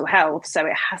my mental health, so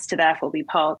it has to therefore be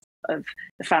part of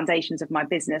the foundations of my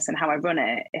business and how I run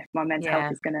it if my mental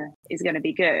health is gonna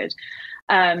be good.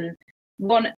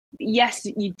 Yes,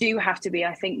 you do have to be,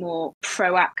 I think, more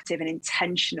proactive and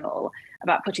intentional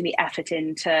about putting the effort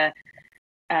into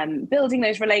building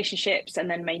those relationships and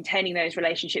then maintaining those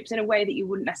relationships in a way that you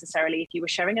wouldn't necessarily if you were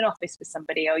sharing an office with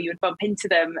somebody, or you would bump into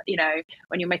them,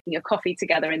 when you're making a coffee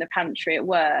together in the pantry at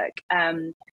work.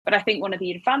 But I think one of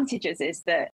the advantages is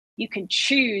that you can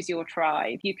choose your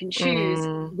tribe. You can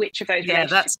choose which of those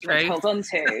relationships you want to hold on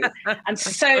to. And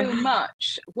so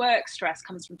much work stress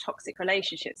comes from toxic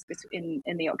relationships in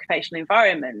the occupational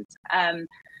environment.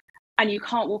 And you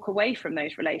can't walk away from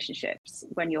those relationships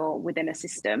when you're within a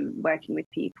system working with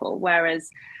people. Whereas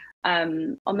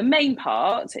on the main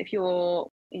part, if you're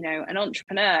an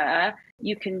entrepreneur,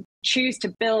 you can choose to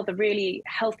build the really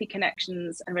healthy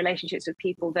connections and relationships with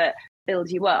people that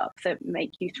build you up, that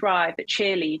make you thrive, that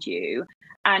cheerlead you.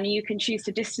 And you can choose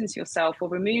to distance yourself or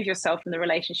remove yourself from the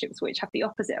relationships which have the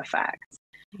opposite effect.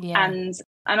 And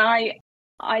I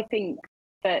think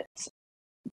that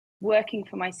working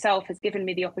for myself has given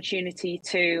me the opportunity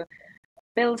to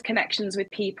build connections with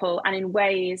people and in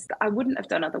ways that I wouldn't have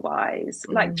done otherwise.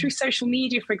 Like through social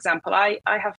media, for example, I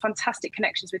have fantastic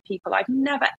connections with people I've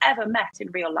never ever met in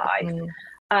real life.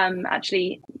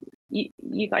 Actually,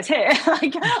 you guys here,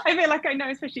 like, I feel like I know,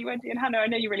 especially Wendy and Hannah, I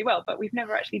know you really well, but we've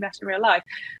never actually met in real life.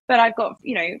 But I've got,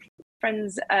 you know,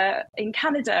 friends in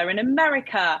Canada, in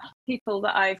America, people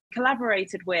that I've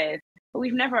collaborated with, but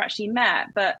we've never actually met.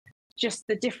 But just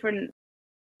the different,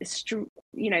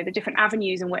 you know, the different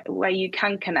avenues and where you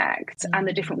can connect, and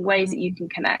the different ways that you can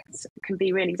connect can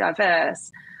be really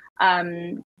diverse.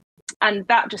 And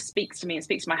that just speaks to me and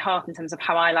speaks to my heart in terms of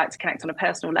how I like to connect on a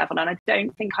personal level. And I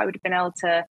don't think I would have been able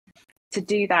to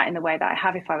do that in the way that I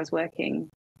have if I was working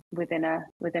within a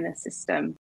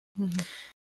system.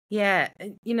 Yeah,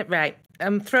 you know, right.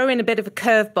 I'm throwing a bit of a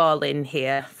curveball in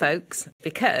here, folks,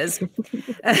 because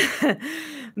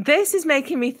this is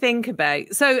making me think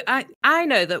about. So I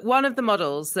know that one of the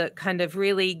models that kind of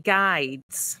really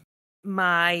guides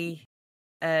my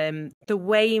the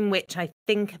way in which I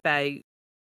think about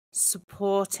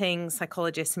supporting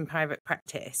psychologists in private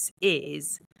practice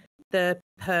is the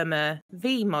PERMA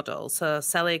V model. So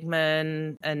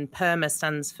Seligman, and PERMA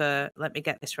stands for, let me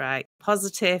get this right,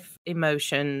 positive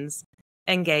emotions,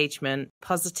 engagement,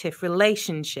 positive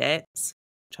relationships,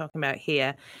 talking about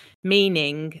here,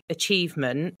 meaning,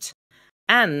 achievement,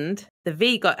 and the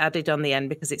V got added on the end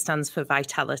because it stands for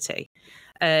vitality.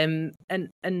 And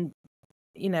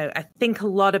you know, I think a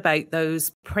lot about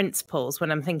those principles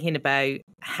when I'm thinking about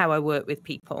how I work with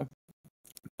people.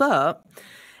 But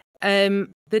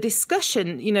the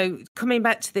discussion, you know, coming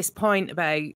back to this point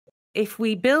about if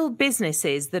we build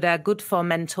businesses that are good for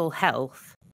mental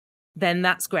health, then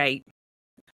that's great.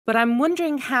 But I'm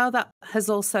wondering how that has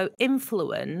also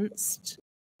influenced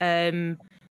the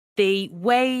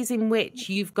ways in which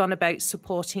you've gone about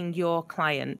supporting your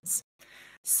clients.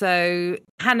 So,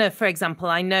 Hannah, for example,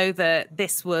 I know that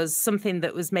this was something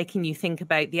that was making you think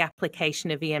about the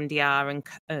application of EMDR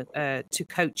and to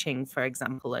coaching, for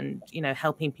example, and, you know,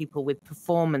 helping people with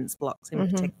performance blocks in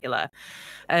particular.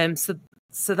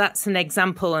 So that's an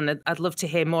example, and I'd love to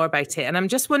hear more about it. And I'm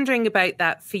just wondering about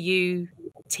that for you,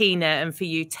 Tina, and for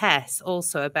you, Tess,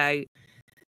 also about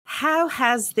how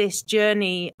has this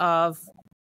journey of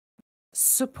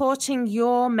supporting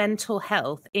your mental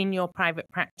health in your private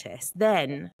practice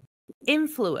then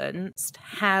influenced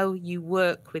how you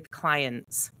work with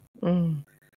clients?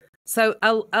 So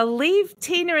I'll leave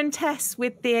Tina and Tess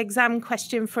with the exam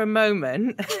question for a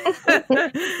moment.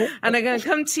 And I'm going to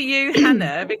come to you,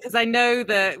 Hannah, because I know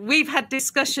that we've had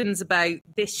discussions about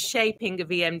this shaping of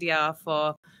EMDR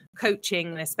for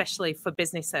coaching, especially for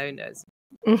business owners.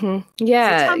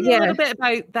 Yeah. So tell me a little bit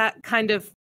about that kind of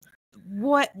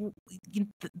what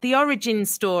the origin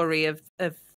story of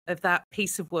that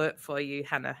piece of work for you,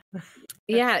 Hannah.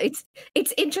 Yeah, it's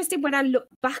interesting when I look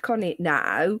back on it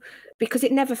now, because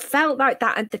it never felt like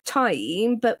that at the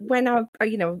time. But when I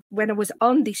was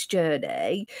on this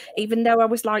journey, even though I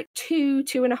was like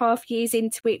 2.5 years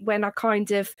into it, when I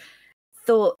kind of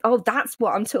thought, oh, that's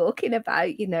what I'm talking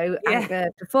about, you know,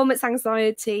 performance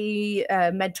anxiety,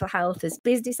 mental health as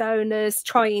business owners,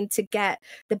 trying to get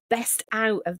the best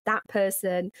out of that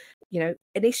person. You know,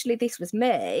 initially this was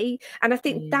me, and I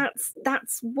think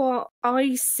that's what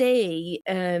I see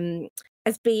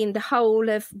as being the whole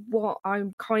of what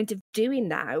I'm kind of doing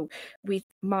now with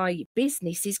my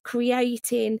business, is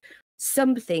creating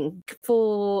something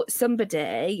for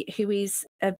somebody who is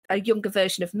a younger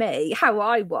version of me, how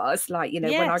I was, like, you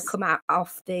know, when I come out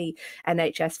off the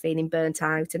NHS feeling burnt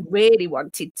out and really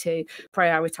wanted to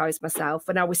prioritize myself,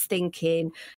 and I was thinking,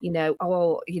 you know,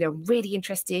 really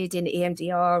interested in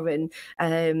EMDR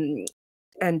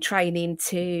and training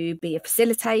to be a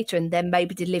facilitator, and then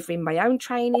maybe delivering my own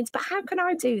trainings. But how can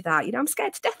I do that? You know, I'm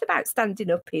scared to death about standing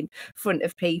up in front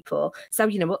of people. So,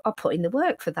 you know, I'll put in the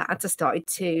work for that. I just started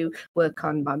to work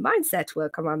on my mindset,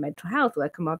 work on my mental health,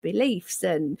 work on my beliefs,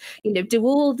 and, you know, do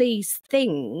all these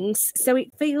things. So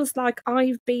it feels like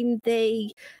I've been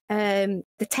the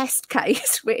test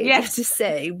case, really, to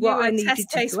see what I needed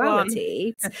to throw at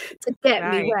it to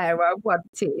get me where I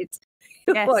wanted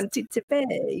to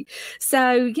be.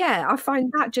 So I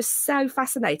find that just so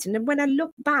fascinating. And when I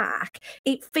look back,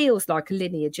 it feels like a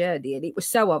linear journey, and it was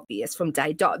so obvious from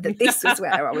day dot that this was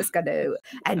where I was going to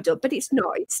end up. But it's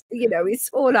not. It's, you know, it's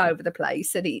all over the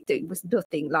place, and it was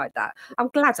nothing like that. I'm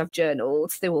glad I've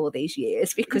journaled through all these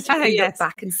years, because you can look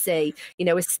back and see, you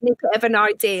know, a snippet of an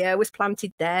idea was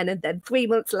planted then, and then 3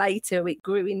 months later it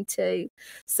grew into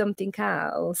something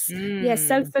else.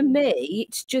 So for me,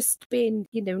 it's just been,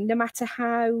 you know, no matter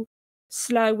how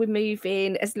slow we're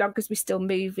moving, as long as we're still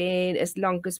moving, as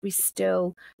long as we're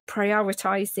still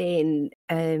prioritising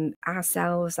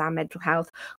ourselves, our mental health,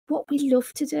 what we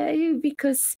love to do.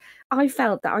 Because I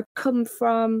felt that I'd come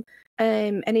from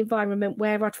an environment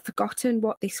where I'd forgotten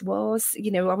what this was. You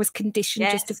know, I was conditioned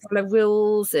just to follow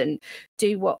rules and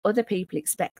do what other people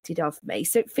expected of me.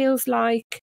 So it feels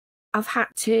like I've had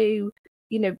to,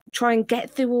 you know, try and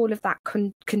get through all of that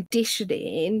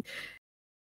conditioning,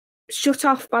 shut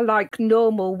off my like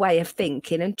normal way of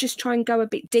thinking, and just try and go a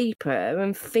bit deeper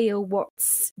and feel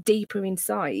what's deeper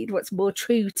inside, what's more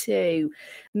true to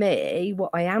me, what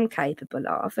I am capable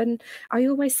of. And I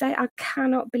always say I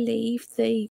cannot believe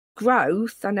the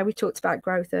growth. I know we talked about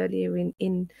growth earlier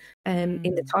in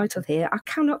the title here. I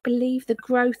cannot believe the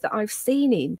growth that I've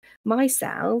seen in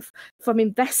myself from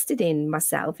investing in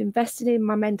myself, investing in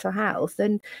my mental health,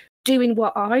 and doing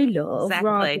what I love,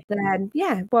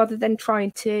 rather than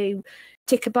trying to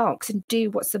tick a box and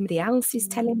do what somebody else is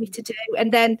telling me to do.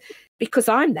 And then because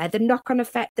I'm there, the knock-on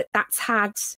effect that's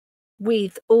had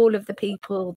with all of the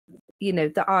people, you know,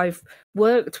 that I've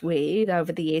worked with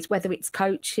over the years, whether it's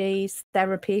coaches,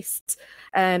 therapists,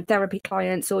 therapy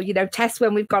clients, or, you know, Tess,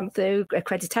 when we've gone through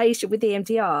accreditation with the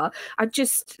EMDR, I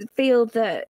just feel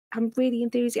that I'm really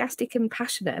enthusiastic and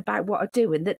passionate about what I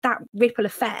do, and that ripple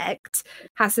effect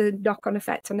has a knock-on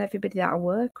effect on everybody that I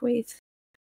work with.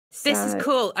 This is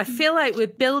cool. I feel like we're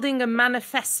building a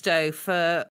manifesto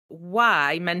for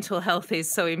why mental health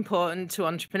is so important to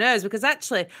entrepreneurs, because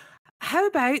actually, how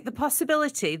about the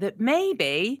possibility that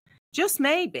maybe, just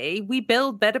maybe, we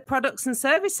build better products and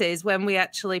services when we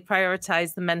actually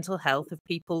prioritize the mental health of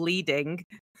people leading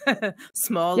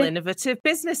small, innovative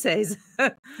businesses.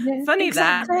 Funny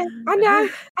exactly. That. I know.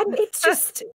 And it's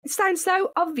just, it sounds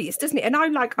so obvious, doesn't it? And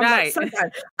I'm like so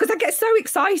down, because I get so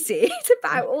excited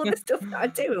about all the stuff that I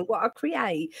do and what I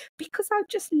create, because I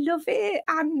just love it.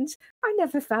 And I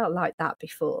never felt like that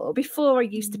before. Before I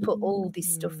used to put all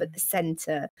this stuff at the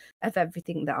centre of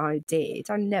everything that I did.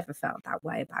 I never felt that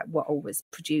way about what I was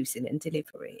producing and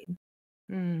delivering.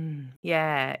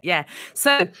 Yeah.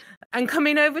 So I'm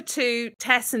coming over to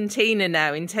Tess and Tina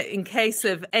now in case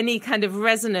of any kind of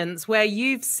resonance where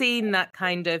you've seen that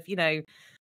kind of, you know,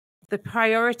 the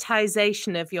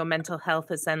prioritization of your mental health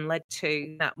has then led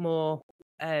to that more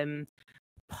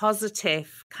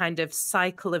positive kind of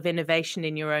cycle of innovation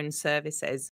in your own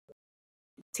services.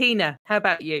 Tina, how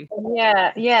about you?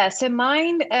 Yeah. So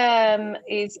mine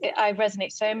is, I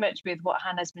resonate so much with what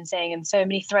Hannah's been saying, and so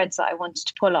many threads that I wanted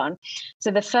to pull on.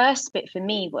 So the first bit for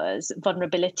me was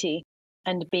vulnerability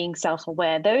and being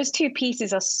self-aware. Those two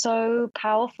pieces are so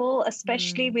powerful,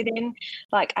 especially within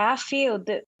like our field,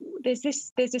 that there's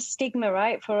a stigma,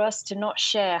 right, for us to not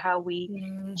share how we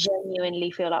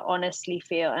genuinely feel, like honestly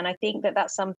feel. And I think that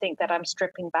that's something that I'm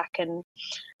stripping back and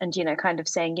you know, kind of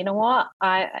saying, you know what,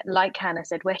 I, like Hannah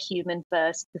said, we're human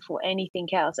first before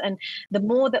anything else. And the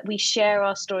more that we share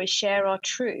our stories, share our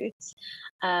truths,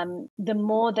 the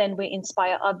more then we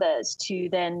inspire others to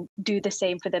then do the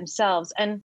same for themselves.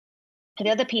 And the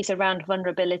other piece around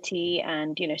vulnerability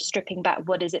and, you know, stripping back,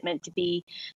 what is it meant to be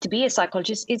a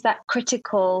psychologist, is that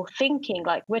critical thinking.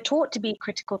 Like, we're taught to be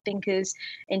critical thinkers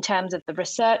in terms of the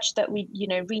research that we, you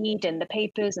know, read and the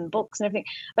papers and books and everything.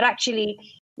 But actually,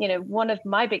 you know, one of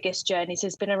my biggest journeys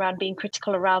has been around being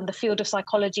critical around the field of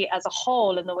psychology as a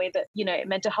whole, and the way that, you know,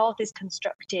 mental health is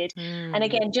constructed. And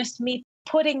again, just me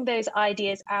putting those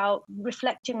ideas out,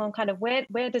 reflecting on kind of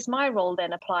where does my role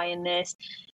then apply in this.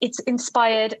 It's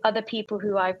inspired other people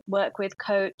who I work with,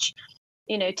 coach,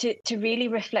 you know, to really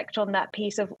reflect on that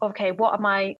piece of, okay, what am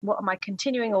I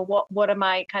continuing, or what am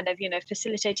I kind of, you know,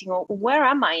 facilitating, or where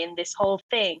am I in this whole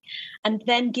thing? And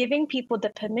then giving people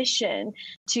the permission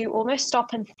to almost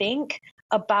stop and think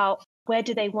about where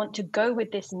do they want to go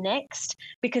with this next?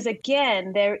 Because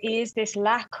again, there is this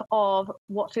lack of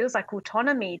what feels like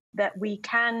autonomy, that we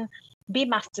can be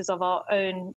masters of our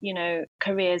own, you know,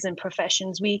 careers and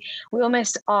professions. We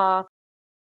almost are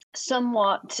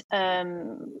somewhat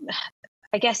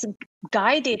I guess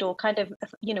guided, or kind of,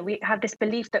 you know, we have this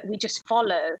belief that we just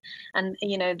follow, and,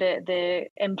 you know, the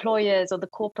employers or the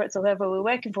corporates or whoever we're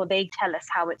working for, they tell us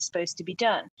how it's supposed to be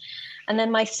done. And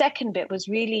then my second bit was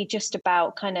really just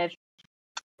about kind of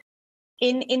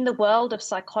in the world of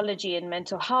psychology and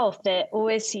mental health, there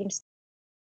always seems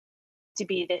to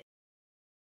be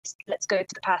this, let's go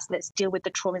to the past, let's deal with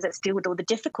the traumas, let's deal with all the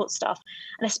difficult stuff.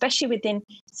 And especially within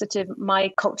sort of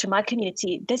my culture, my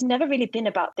community, there's never really been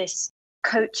about this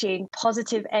coaching,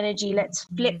 positive energy, let's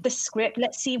flip the script,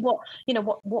 let's see what, you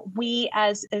know, what we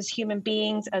as human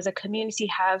beings, as a community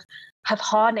have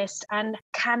harnessed and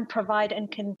can provide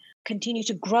and can continue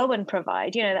to grow and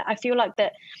provide. You know, I feel like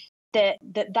that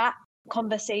that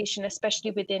conversation,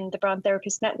 especially within the Brown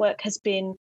Therapist Network, has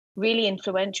been really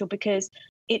influential, because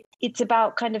it's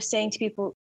about kind of saying to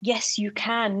people, yes, you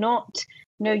can, not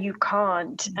no, you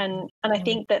can't. And I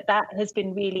think that has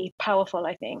been really powerful,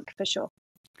 I think, for sure.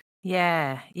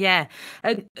 Yeah.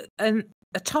 And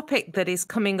a topic that is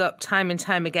coming up time and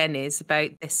time again is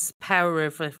about this power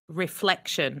of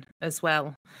reflection as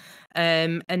well,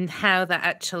 and how that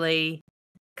actually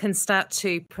can start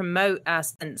to promote our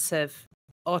sense of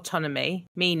autonomy,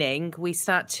 meaning we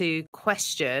start to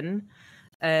question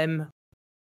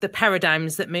the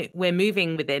paradigms that we're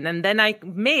moving within. And then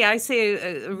I see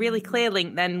a really clear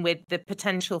link then with the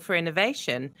potential for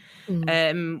innovation,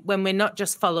 when we're not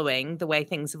just following the way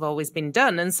things have always been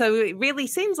done. And so it really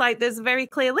seems like there's a very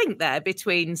clear link there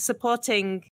between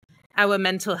supporting our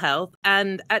mental health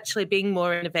and actually being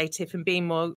more innovative and being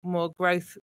more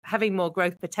growth, having more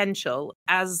growth potential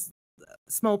as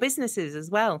small businesses as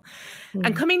well.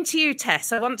 And coming to you,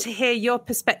 Tess, I want to hear your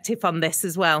perspective on this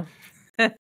as well.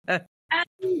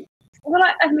 Well,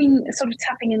 I mean, sort of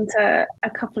tapping into a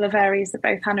couple of areas that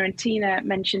both Hannah and Tina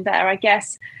mentioned there, I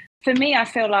guess for me, I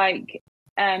feel like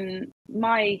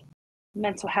my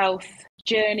mental health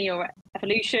journey or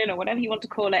evolution or whatever you want to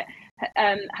call it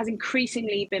has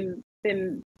increasingly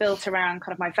been built around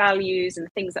kind of my values and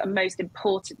the things that are most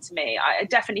important to me. I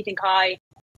definitely think I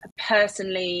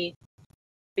personally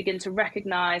begin to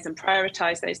recognize and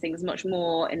prioritize those things much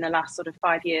more in the last sort of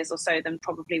 5 years or so than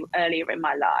probably earlier in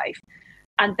my life.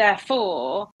 And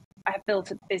therefore, I have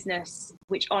built a business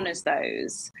which honors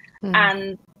those.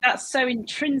 And that's so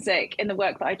intrinsic in the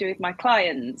work that I do with my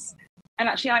clients. And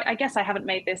actually, I guess I haven't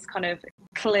made this kind of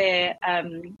clear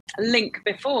link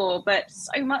before, but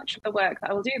so much of the work that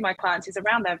I will do with my clients is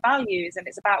around their values, and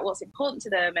it's about what's important to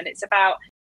them, and it's about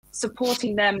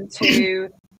supporting them to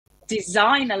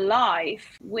design a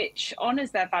life which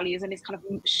honors their values and is kind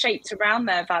of shaped around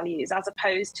their values, as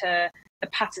opposed to the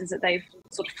patterns that they've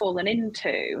sort of fallen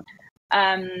into.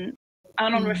 And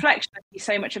on reflection, I see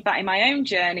so much of that in my own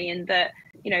journey, and that,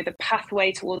 you know, the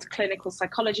pathway towards clinical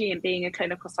psychology and being a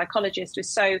clinical psychologist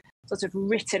was so sort of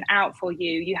written out for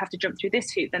you. You have to jump through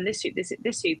this hoop, then this hoop,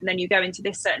 this hoop, and then you go into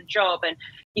this certain job, and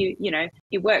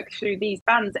you work through these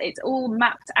bands. It's all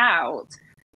mapped out,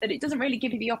 that it doesn't really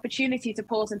give you the opportunity to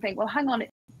pause and think, well, hang on,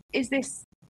 is this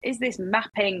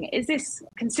mapping? Is this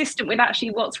consistent with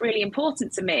actually what's really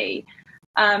important to me?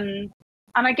 And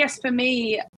I guess for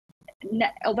me,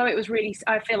 although it was really,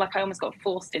 I feel like I almost got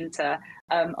forced into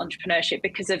entrepreneurship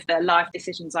because of the life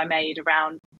decisions I made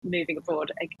around moving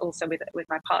abroad, also with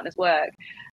my partner's work.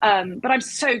 But I'm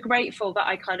so grateful that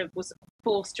I kind of was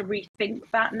forced to rethink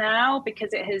that now,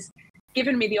 because it has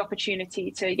given me the opportunity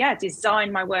to,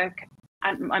 design my work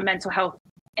and my mental health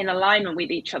in alignment with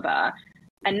each other.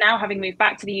 And now, having moved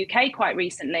back to the UK quite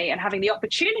recently and having the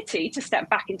opportunity to step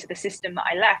back into the system that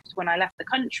I left when I left the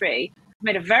country, I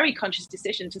made a very conscious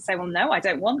decision to say, well, no, I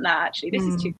don't want that. Actually, this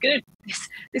is too good.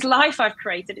 This life I've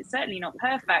created, it's certainly not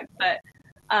perfect, but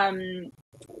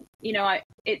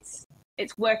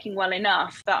it's working well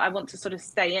enough that I want to sort of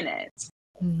stay in it.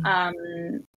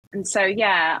 And so,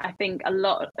 I think a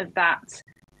lot of that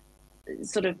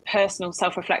sort of personal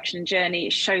self-reflection journey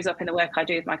shows up in the work I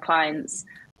do with my clients.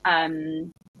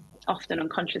 Often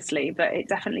unconsciously, but it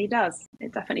definitely does.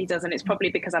 And it's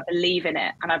probably because I believe in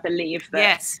it, and I believe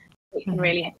that it can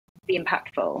really be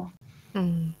impactful.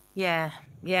 Yeah.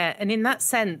 And in that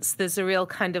sense, there's a real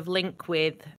kind of link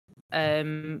with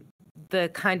the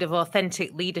kind of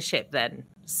authentic leadership then.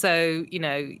 So, you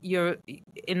know, you're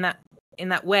in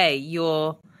that way,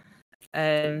 you're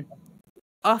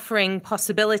offering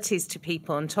possibilities to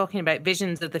people and talking about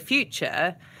visions of the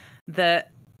future that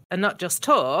are not just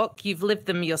talk. You've lived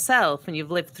them yourself, and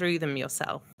you've lived through them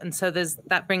yourself. And so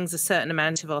that brings a certain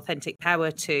amount of authentic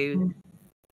power to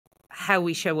how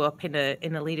we show up in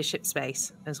a leadership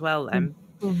space as well.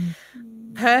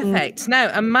 Perfect. Now,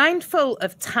 I'm mindful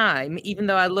of time, even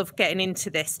though I love getting into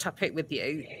this topic with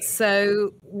you.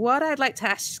 So what I'd like to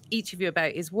ask each of you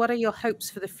about is, what are your hopes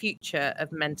for the future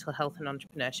of mental health and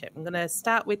entrepreneurship? I'm going to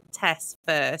start with Tess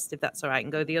first, if that's all right,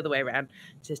 and go the other way around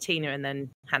to Tina and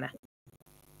then Hannah.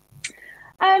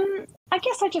 I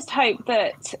guess I just hope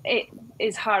that it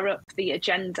is higher up the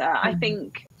agenda. I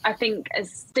think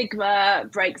as stigma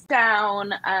breaks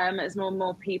down, as more and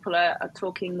more people are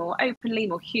talking more openly,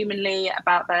 more humanly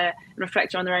about their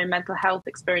reflecting on their own mental health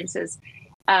experiences,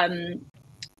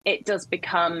 it does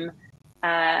become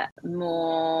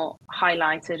more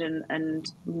highlighted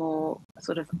and more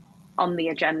sort of on the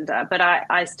agenda. But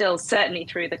I still, certainly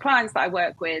through the clients that I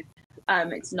work with,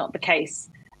 it's not the case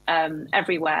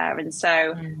everywhere. And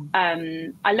so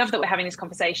I love that we're having this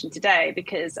conversation today,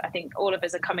 because I think all of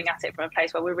us are coming at it from a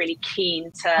place where we're really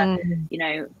keen to, you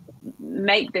know,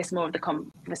 make this more of the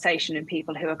conversation in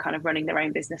people who are kind of running their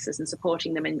own businesses and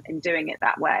supporting them in doing it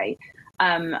that way.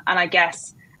 And I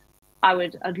guess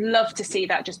I'd love to see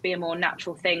that just be a more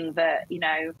natural thing, that, you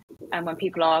know, and when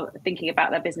people are thinking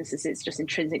about their businesses, it's just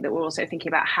intrinsic that we're also thinking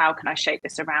about how can I shape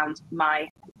this around my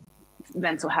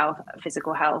mental health,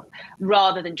 physical health,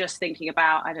 rather than just thinking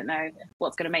about, I don't know,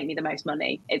 what's going to make me the most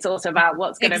money. It's also about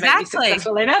what's going to make me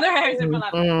successful in other areas of my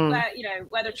life, where, you know,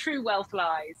 where the true wealth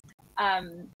lies.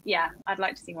 Yeah, I'd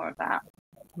like to see more of that.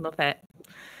 Love it.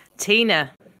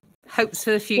 Tina, hopes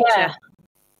for the future.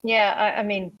 Yeah, I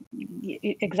mean,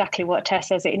 exactly what Tess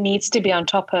says. It needs to be on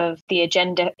top of the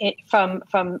agenda, from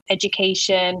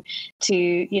education to,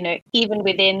 you know, even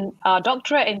within our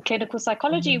doctorate in clinical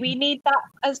psychology, we need that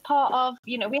as part of,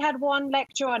 you know, we had one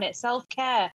lecture on it,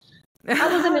 self-care.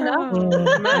 That wasn't enough.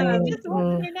 It just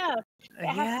wasn't enough. It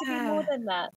has to be more than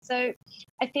that. So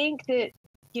I think that,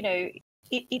 you know,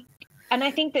 and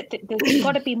I think that there's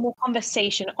got to be more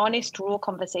conversation, honest, raw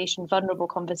conversation, vulnerable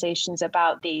conversations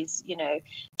about these, you know,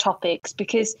 topics,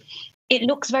 because it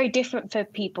looks very different for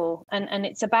people. And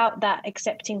it's about that,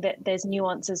 accepting that there's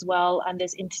nuance as well, and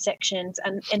there's intersections,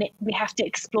 and we have to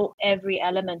explore every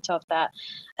element of that.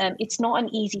 It's not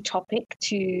an easy topic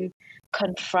to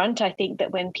confront. I think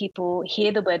that when people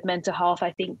hear the word mental health,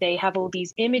 I think they have all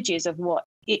these images of what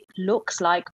it looks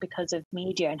like because of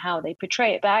media and how they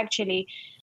portray it. But actually,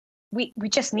 we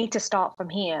just need to start from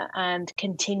here and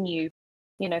continue,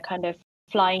 you know, kind of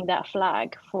flying that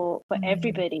flag for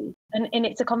everybody. And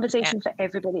it's a conversation for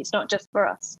everybody. It's not just for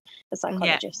us, the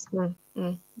psychologists.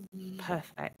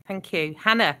 Perfect. Thank you.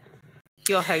 Hannah,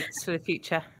 your hopes for the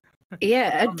future?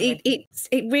 Yeah,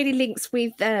 it really links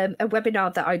with a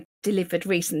webinar that I delivered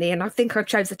recently, and I think I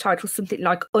chose the title something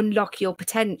like "Unlock Your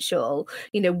Potential."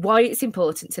 You know, why it's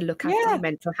important to look after your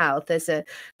mental health as a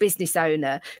business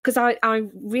owner, because I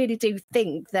really do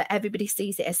think that everybody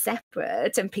sees it as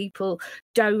separate, and people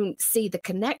don't see the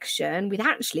connection with,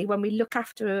 actually, when we look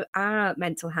after our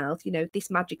mental health, you know, this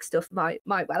magic stuff might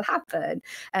well happen.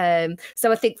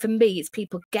 So I think for me, it's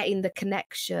people getting the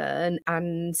connection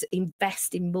and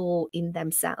investing more in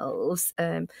themselves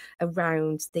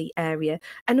around the area,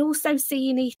 and also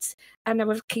seeing it, and I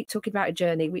will keep talking about a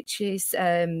journey, which is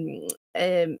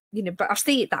you know, but I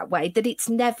see it that way, that it's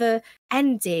never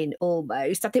ending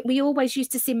almost. I think we always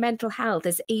used to see mental health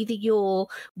as either you're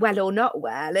well or not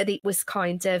well, and it was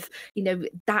kind of, you know,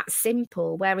 that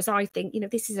simple, whereas I think, you know,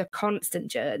 this is a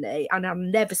constant journey, and I'll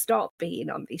never stop being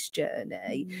on this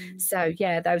journey. So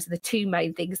yeah, those are the two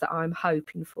main things that I'm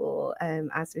hoping for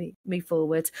as we move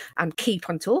forward and keep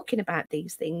on talking about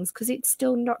these things, because it's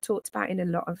still not talked about in a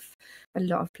lot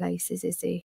of places, is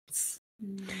it?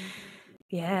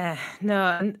 Yeah, no,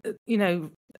 and you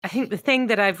know, I think the thing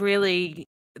that's really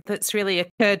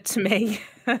occurred to me,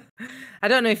 I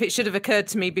don't know if it should have occurred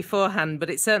to me beforehand, but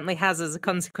it certainly has as a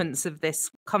consequence of this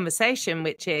conversation,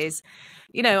 which is,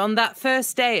 you know, on that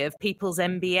first day of people's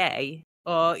MBA,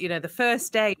 or, you know, the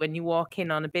first day when you walk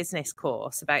in on a business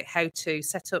course about how to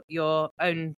set up your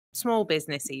own small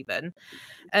business even,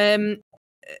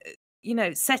 you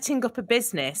know, setting up a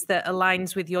business that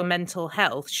aligns with your mental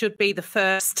health should be the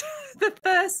first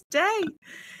day.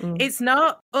 It's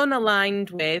not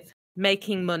unaligned with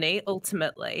making money,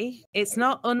 ultimately. It's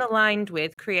not unaligned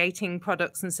with creating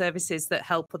products and services that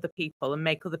help other people and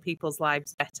make other people's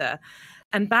lives better.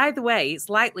 And by the way, it's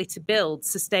likely to build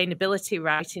sustainability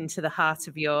right into the heart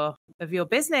of your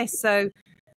business. So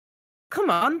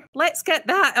come on, let's get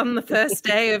that on the first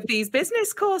day of these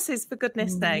business courses, for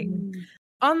goodness sake.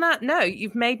 On that note,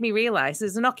 you've made me realise,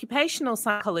 as an occupational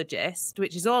psychologist,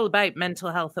 which is all about mental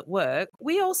health at work,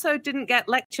 we also didn't get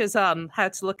lectures on how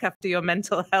to look after your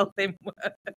mental health in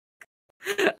work.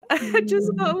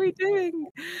 Just what are we doing?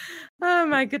 Oh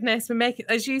my goodness, we're making,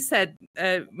 as you said,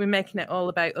 we're making it all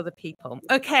about other people.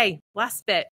 Okay, last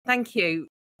bit. Thank you.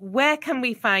 Where can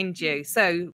we find you?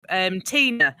 So,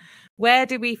 Tina, where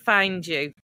do we find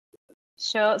you?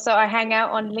 Sure. So I hang out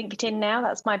on LinkedIn now.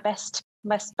 That's my best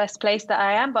place that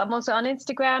I am, but I'm also on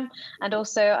Instagram, and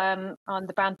also on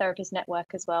the Brown Therapist Network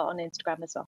as well, on Instagram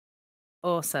as well.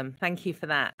 Awesome. Thank you for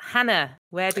that. Hannah,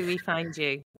 where do we find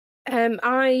you? I'm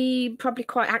probably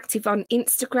quite active on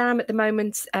Instagram at the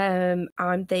moment. I'm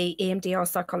the EMDR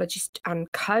psychologist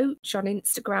and coach on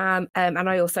Instagram, and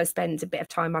I also spend a bit of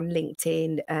time on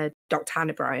LinkedIn, Dr.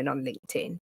 Hannah Bryan on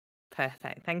LinkedIn.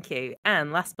 Perfect. Thank you.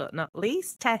 And last but not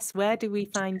least, Tess, where do we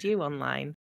find you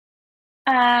online?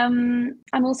 I'm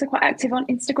also quite active on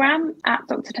Instagram at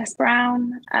Dr. Tess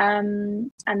Browne.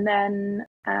 And then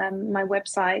my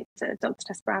website,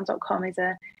 drtessbrowne.com,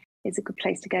 is a good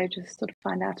place to go to sort of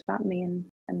find out about me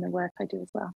and the work I do as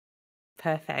well.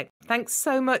 Perfect. Thanks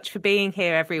so much for being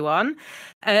here, everyone.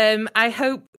 I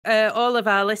hope all of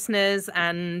our listeners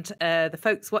and the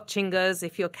folks watching us,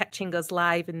 if you're catching us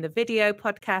live in the video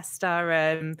podcast,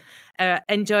 are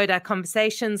enjoyed our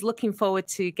conversations. Looking forward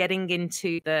to getting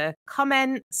into the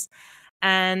comments.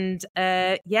 And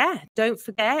don't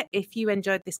forget, if you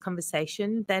enjoyed this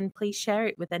conversation, then please share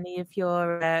it with any of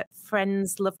your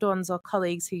friends, loved ones, or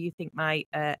colleagues who you think might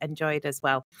enjoy it as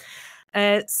well.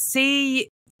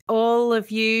 See all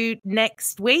of you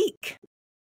next week,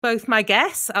 both my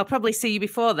guests. I'll probably see you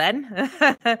before then,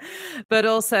 but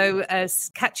also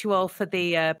catch you all for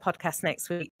the podcast next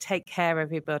week. Take care,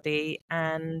 everybody,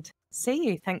 and see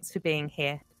you. Thanks for being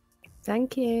here.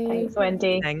 Thank you. Thanks,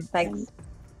 Wendy. Thanks.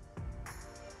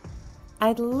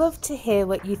 I'd love to hear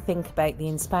what you think about the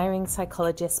Inspiring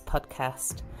Psychologist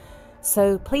podcast.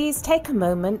 So please take a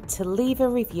moment to leave a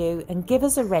review and give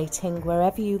us a rating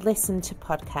wherever you listen to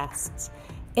podcasts.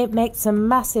 It makes a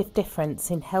massive difference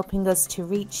in helping us to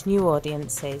reach new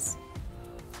audiences.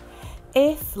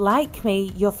 If, like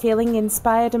me, you're feeling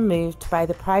inspired and moved by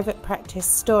the private practice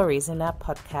stories in our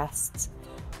podcasts,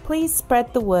 please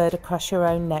spread the word across your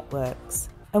own networks.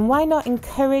 And why not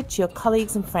encourage your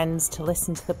colleagues and friends to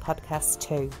listen to the podcast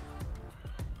too?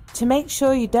 To make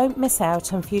sure you don't miss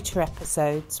out on future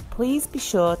episodes, please be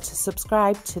sure to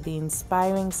subscribe to the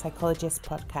Inspiring Psychologist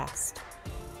podcast.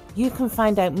 You can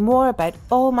find out more about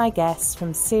all my guests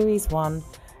from Series 1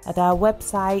 at our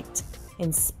website,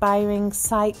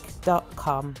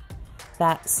 inspiringpsych.com.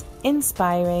 That's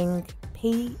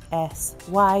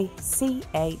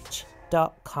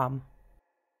inspiringpsych.com.